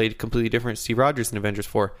chance to play completely different Steve Rogers in Avengers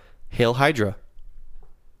 4. Hail Hydra.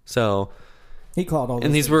 So He called all.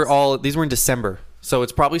 and these were in December, so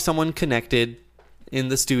it's probably someone connected in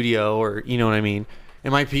the studio, or you know what I mean. It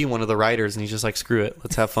might be one of the writers, and he's just like, screw it,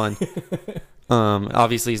 let's have fun.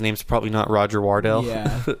 Obviously his name's probably not Roger Wardell.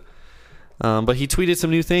 Yeah. But he tweeted some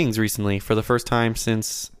new things recently for the first time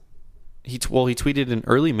since he tweeted in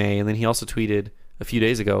early May, and then he also tweeted a few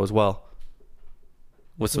days ago as well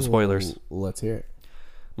with some spoilers. Ooh, let's hear it.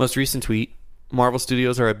 Most recent tweet: Marvel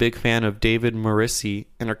Studios are a big fan of David Morrissey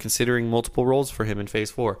and are considering multiple roles for him in Phase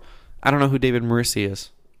 4. I don't know who David Morrissey is.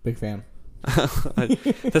 Big fan.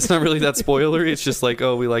 That's not really that spoilery. It's just like,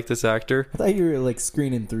 oh, we like this actor. I thought you were like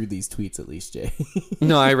screening through these tweets at least, Jay.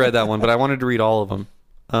 No, I read that one, but I wanted to read all of them.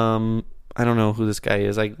 I don't know who this guy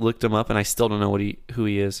is. I looked him up, and I still don't know who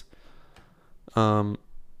he is. Wow,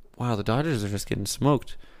 the Dodgers are just getting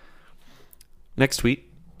smoked. Next tweet.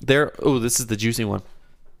 This is the juicy one.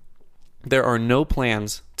 There are no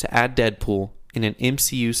plans to add Deadpool in an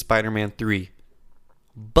MCU Spider-Man 3,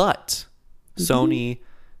 but Sony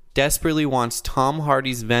desperately wants Tom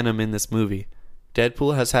Hardy's Venom in this movie.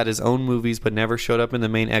 Deadpool has had his own movies but never showed up in the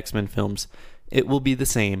main X-Men films. It will be the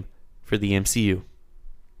same for the MCU.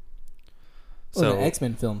 The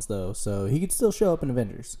X-Men films, though, so he could still show up in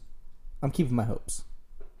Avengers. I'm keeping my hopes.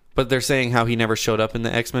 But they're saying how he never showed up in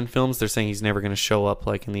the X-Men films. They're saying he's never going to show up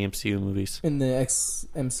like in the MCU movies. In the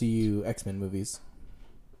MCU X-Men movies.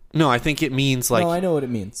 No, I think it means like... No, I know what it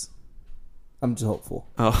means. I'm just hopeful.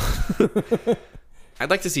 Oh. I'd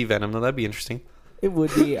like to see Venom, though. That'd be interesting. It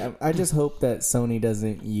would be. I just hope that Sony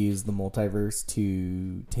doesn't use the multiverse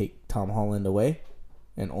to take Tom Holland away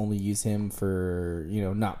and only use him for,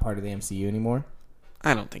 not part of the MCU anymore.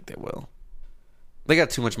 I don't think they will. They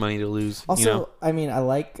got too much money to lose. Also, I mean, I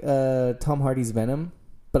like Tom Hardy's Venom,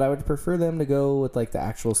 but I would prefer them to go with like the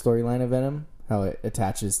actual storyline of Venom, how it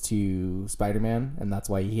attaches to Spider-Man, and that's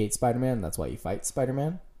why he hates Spider-Man, that's why he fights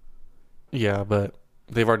Spider-Man. Yeah, but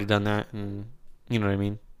they've already done that, and you know what I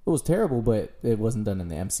mean? It was terrible, but it wasn't done in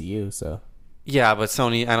the MCU, so... Yeah, but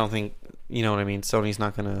Sony, I don't think... You know what I mean? Sony's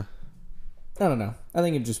not gonna... I don't know. I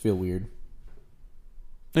think it'd just feel weird.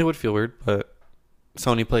 It would feel weird, but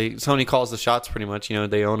Sony calls the shots pretty much.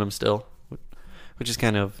 They own them still, which is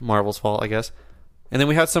kind of Marvel's fault, I guess. And then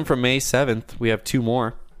we had some from May 7th. We have two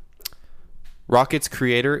more. Rocket's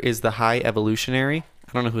creator is the High Evolutionary.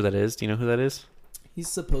 I don't know who that is. Do you know who that is? He's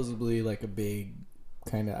supposedly like a big...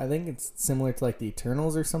 kind of, I think it's similar to like the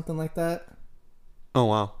Eternals or something like that. Oh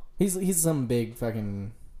wow, he's some big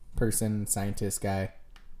fucking person, scientist guy.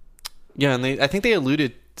 Yeah, and I think they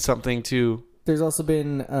alluded something to. There's also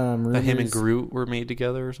been rumors that him and Groot were made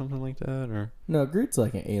together or something like that, or no, Groot's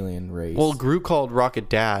like an alien race. Well, Groot called Rocket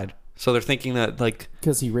Dad, so they're thinking that like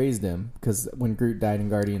because he raised him. Because when Groot died in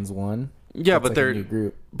Guardians 1, yeah, but like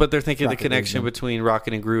they're thinking Rocket the connection between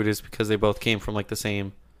Rocket and Groot is because they both came from like the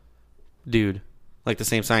same dude. Like the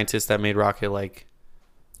same scientist that made Rocket, like,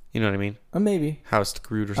 you know what I mean? Maybe housed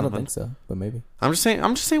Groot or something. I don't think so, but maybe. I'm just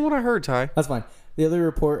saying what I heard, Ty. That's fine. The other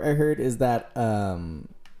report I heard is that the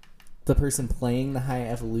person playing the High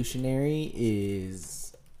Evolutionary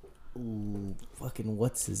is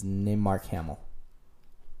what's his name? Mark Hamill.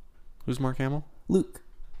 Who's Mark Hamill? Luke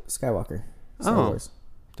Skywalker. Star Wars.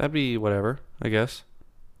 That'd be whatever, I guess.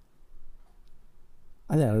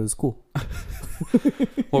 I thought it was cool.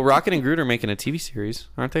 Well, Rocket and Groot are making a TV series,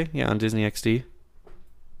 aren't they? Yeah, on Disney XD.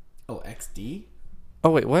 Oh, XD? Oh,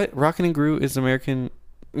 wait, what? Rocket and Groot is American...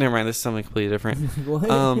 Never mind, this is something completely different.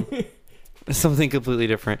 What? Something completely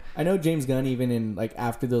different. I know James Gunn, even in, like,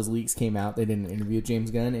 after those leaks came out, they did an interview with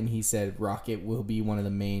James Gunn, and he said Rocket will be one of the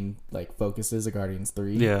main, like, focuses of Guardians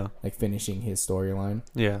 3. Yeah. Like, finishing his storyline.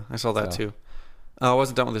 Yeah, I saw that too. I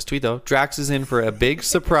wasn't done with this tweet, though. Drax is in for a big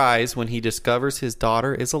surprise when he discovers his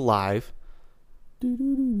daughter is alive.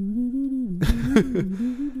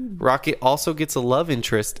 Rocket also gets a love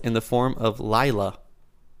interest in the form of Lylla.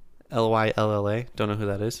 Lylla. Don't know who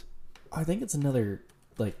that is. I think it's another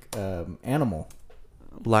like animal,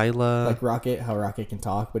 Lila. like Rocket. How Rocket can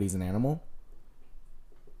talk, but he's an animal.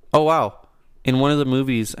 Oh wow! In one of the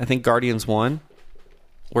movies, I think Guardians 1,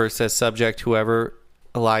 where it says subject whoever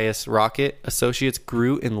Elias Rocket, associates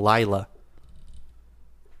Groot and Lila.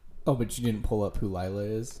 Oh, but you didn't pull up who Lila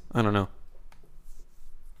is. I don't know.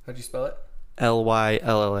 How'd you spell it?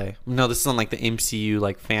 Lylla. No, this is on like the MCU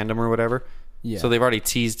like fandom or whatever. Yeah. So they've already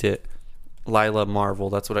teased it. Lila Marvel.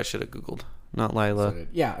 That's what I should have googled. Not Lila.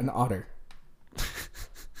 Yeah, an otter.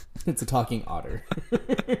 It's a talking otter.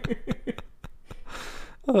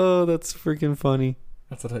 Oh, that's freaking funny.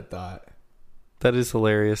 That's what I thought. That is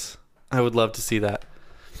hilarious. I would love to see that.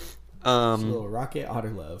 Just a little Rocket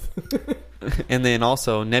otter love. And then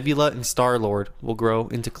also Nebula and Star-Lord will grow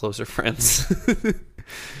into closer friends. That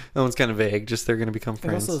one's kind of vague. Just they're going to become It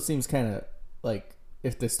friends. also seems kind of like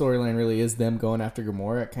if the storyline really is them going after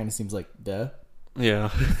Gamora, it kind of seems like duh. Yeah.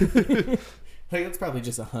 Like that's probably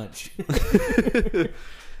just a hunch.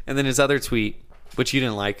 And then his other tweet, which you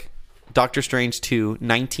didn't like, Doctor Strange 2,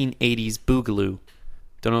 1980s Boogaloo.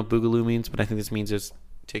 Don't know what Boogaloo means, but I think this means it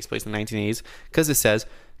takes place in the 1980s. Because it says,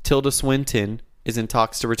 Tilda Swinton is in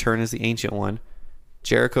talks to return as the Ancient One.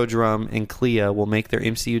 Jericho Drumm and Clea will make their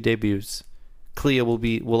MCU debuts. Clea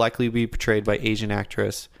will likely be portrayed by Asian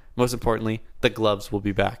actress. Most importantly, the gloves will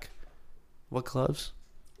be back. What gloves?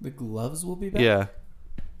 The gloves will be back? Yeah.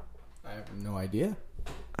 I have no idea.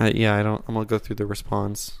 I'm gonna go through the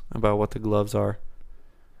response about what the gloves are.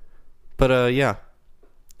 But yeah.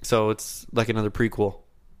 So it's like another prequel.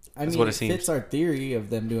 I mean, what it it seems. fits our theory of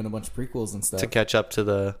them doing a bunch of prequels and stuff. To catch up to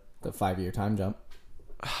the 5-year time jump.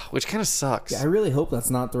 which kind of sucks. Yeah, I really hope that's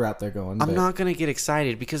not the route they're going. I'm not gonna get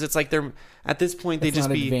excited because it's like they're at this point they it's just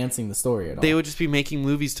not be advancing the story at all. they would just be making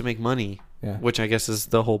movies to make money, Yeah. which I guess is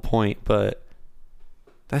the whole point. But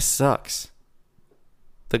that sucks.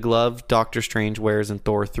 The glove Doctor Strange wears in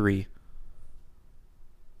Thor 3.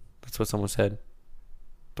 That's what someone said.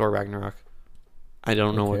 Thor Ragnarok. I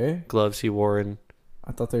don't know Okay. what gloves he wore, and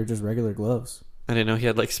I thought they were just regular gloves. I didn't know he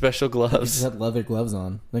had like special He just gloves. had leather gloves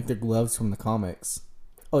on, like they're gloves from the comics.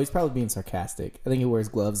 Oh, he's probably being sarcastic. I think he wears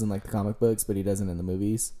gloves in like the comic books, but he doesn't in the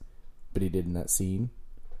movies. But he did in that scene.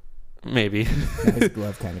 Maybe. Yeah, he's a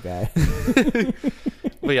glove kind of guy.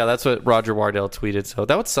 But yeah, that's what Roger Wardell tweeted. So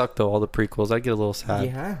that would suck though. All the prequels, I'd get a little sad.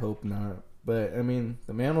 Yeah, I hope not. But I mean,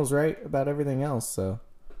 the man was right about everything else. So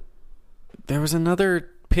There was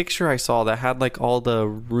another picture I saw that had like all the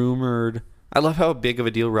rumored. I love how big of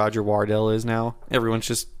a deal Roger Wardell is now. Everyone's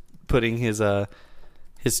just putting his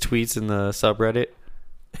tweets in the subreddit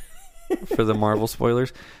for the Marvel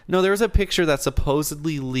spoilers. No, there was a picture that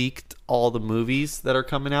supposedly leaked all the movies that are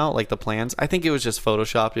coming out, like the plans. I think it was just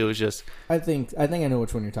photoshopped. It was just. I think I know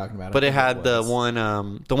which one you're talking about. But I it think had the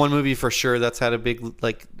one movie for sure that's had a big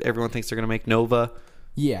like everyone thinks they're gonna make Nova.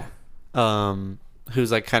 Yeah.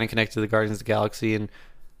 Who's like kind of connected to the Guardians of the Galaxy, and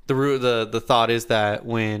the thought is that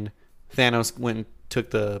when Thanos went and took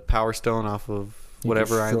the Power Stone off of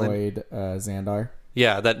whatever island, destroyed Xandar.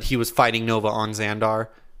 yeah, that he was fighting Nova on Xandar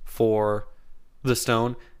for the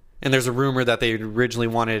stone. And there's a rumor that they originally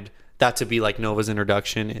wanted that to be like Nova's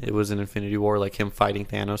introduction. It was an Infinity War, like him fighting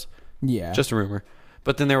Thanos. Yeah. Just a rumor.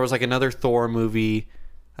 But then there was like another Thor movie.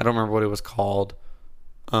 I don't remember what it was called.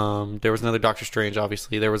 There was another Doctor Strange,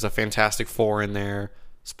 obviously. There was a Fantastic Four in there.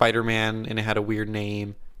 Spider-Man, and it had a weird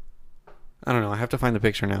name. I don't know. I have to find the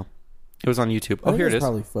picture now. It was on YouTube. I think Here it is.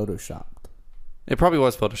 Probably photoshopped. It probably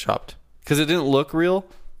was photoshopped. Because it didn't look real.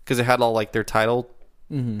 Because it had all like their title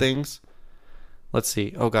things. Let's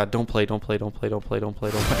see. Oh God, don't play.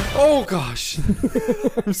 Oh gosh.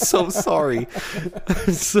 I'm so sorry.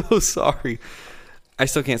 I'm so sorry. I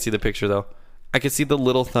still can't see the picture though. I can see the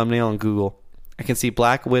little thumbnail on Google. I can see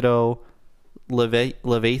Black Widow,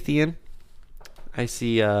 Leviathan. I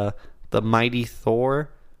see the Mighty Thor,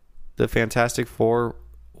 the Fantastic Four,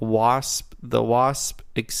 Wasp. The Wasp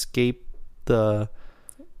escape the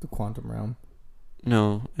Quantum Realm.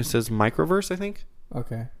 No, it says Microverse, I think.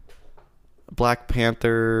 Okay. Black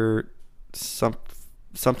Panther,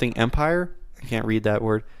 something Empire. I can't read that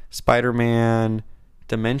word. Spider-Man,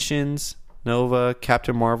 Dimensions, Nova,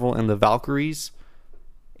 Captain Marvel, and the Valkyries,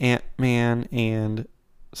 Ant-Man, and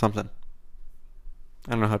something.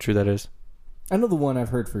 I don't know how true that is. I know the one I've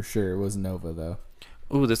heard for sure was Nova, though.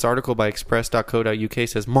 Ooh, this article by express.co.uk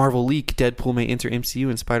says Marvel leak: Deadpool may enter MCU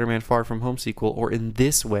in Spider-Man Far From Home sequel, or in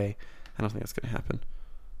this way. I don't think that's going to happen.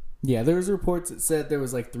 Yeah, there was reports that said there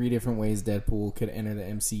was like 3 different ways Deadpool could enter the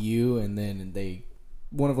MCU, and then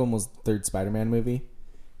one of them was the third Spider-Man movie,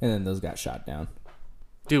 and then those got shot down.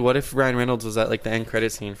 Dude, what if Ryan Reynolds was at like the end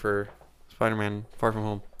credit scene for Spider-Man Far From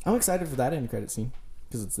Home? I'm excited for that end credit scene.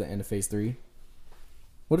 Because it's the end of Phase 3.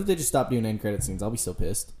 What if they just stop doing end credit scenes? I'll be so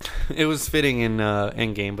pissed. It was fitting in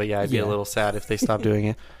Endgame, but yeah, I'd be a little sad if they stopped doing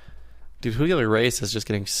it. Dude, Julio Reyes is just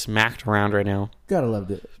getting smacked around right now. Gotta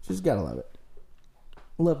love it. Just gotta love it.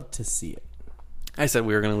 Love to see it. I said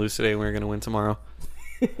we were going to lose today and we were going to win tomorrow.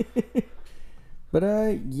 But,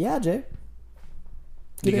 yeah, Jay.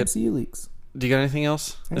 Good MCU leaks. Do you got anything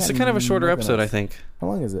else? This is kind of a shorter episode, I think. How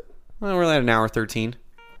long is it? Well, we're at an hour 13.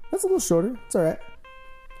 That's a little shorter. It's all right.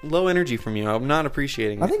 Low energy from you. I'm not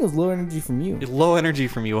appreciating it. I think it was low energy from you. Low energy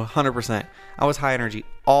from you, 100%. I was high energy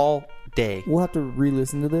all day. We'll have to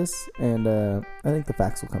re-listen to this, and I think the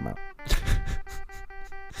facts will come out.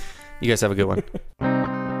 You guys have a good one.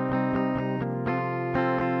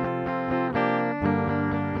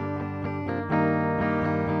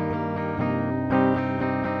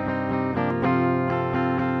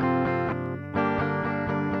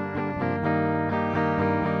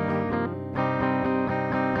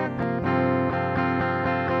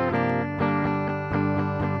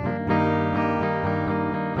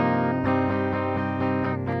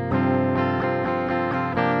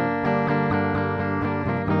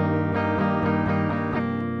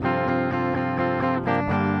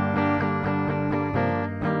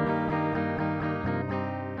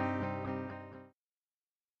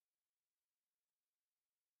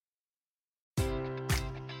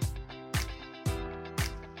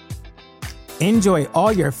 Enjoy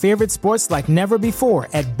all your favorite sports like never before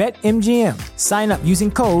at BetMGM. Sign up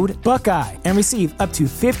using code Buckeye and receive up to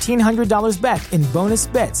 $1,500 back in bonus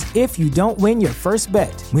bets if you don't win your first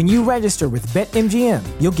bet. When you register with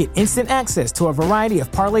BetMGM, you'll get instant access to a variety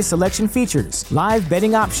of parlay selection features, live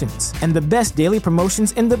betting options, and the best daily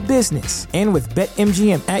promotions in the business. And with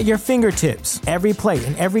BetMGM at your fingertips, every play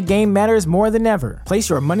and every game matters more than ever. Place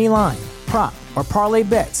your money line, prop, or parlay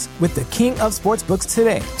bets with the king of sportsbooks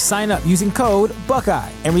today. Sign up using code Buckeye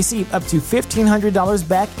and receive up to $1,500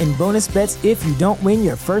 back in bonus bets if you don't win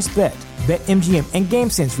your first bet. BetMGM and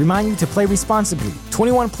GameSense remind you to play responsibly.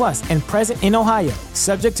 21 plus and present in Ohio,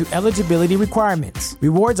 subject to eligibility requirements.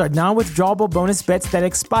 Rewards are non-withdrawable bonus bets that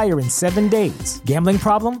expire in 7 days. Gambling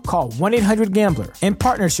problem? Call 1-800-GAMBLER. In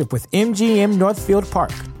partnership with MGM Northfield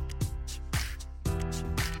Park.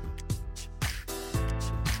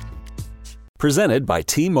 Presented by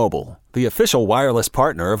T-Mobile, the official wireless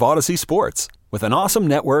partner of Odyssey Sports. With an awesome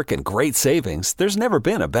network and great savings, there's never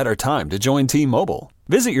been a better time to join T-Mobile.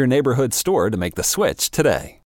 Visit your neighborhood store to make the switch today.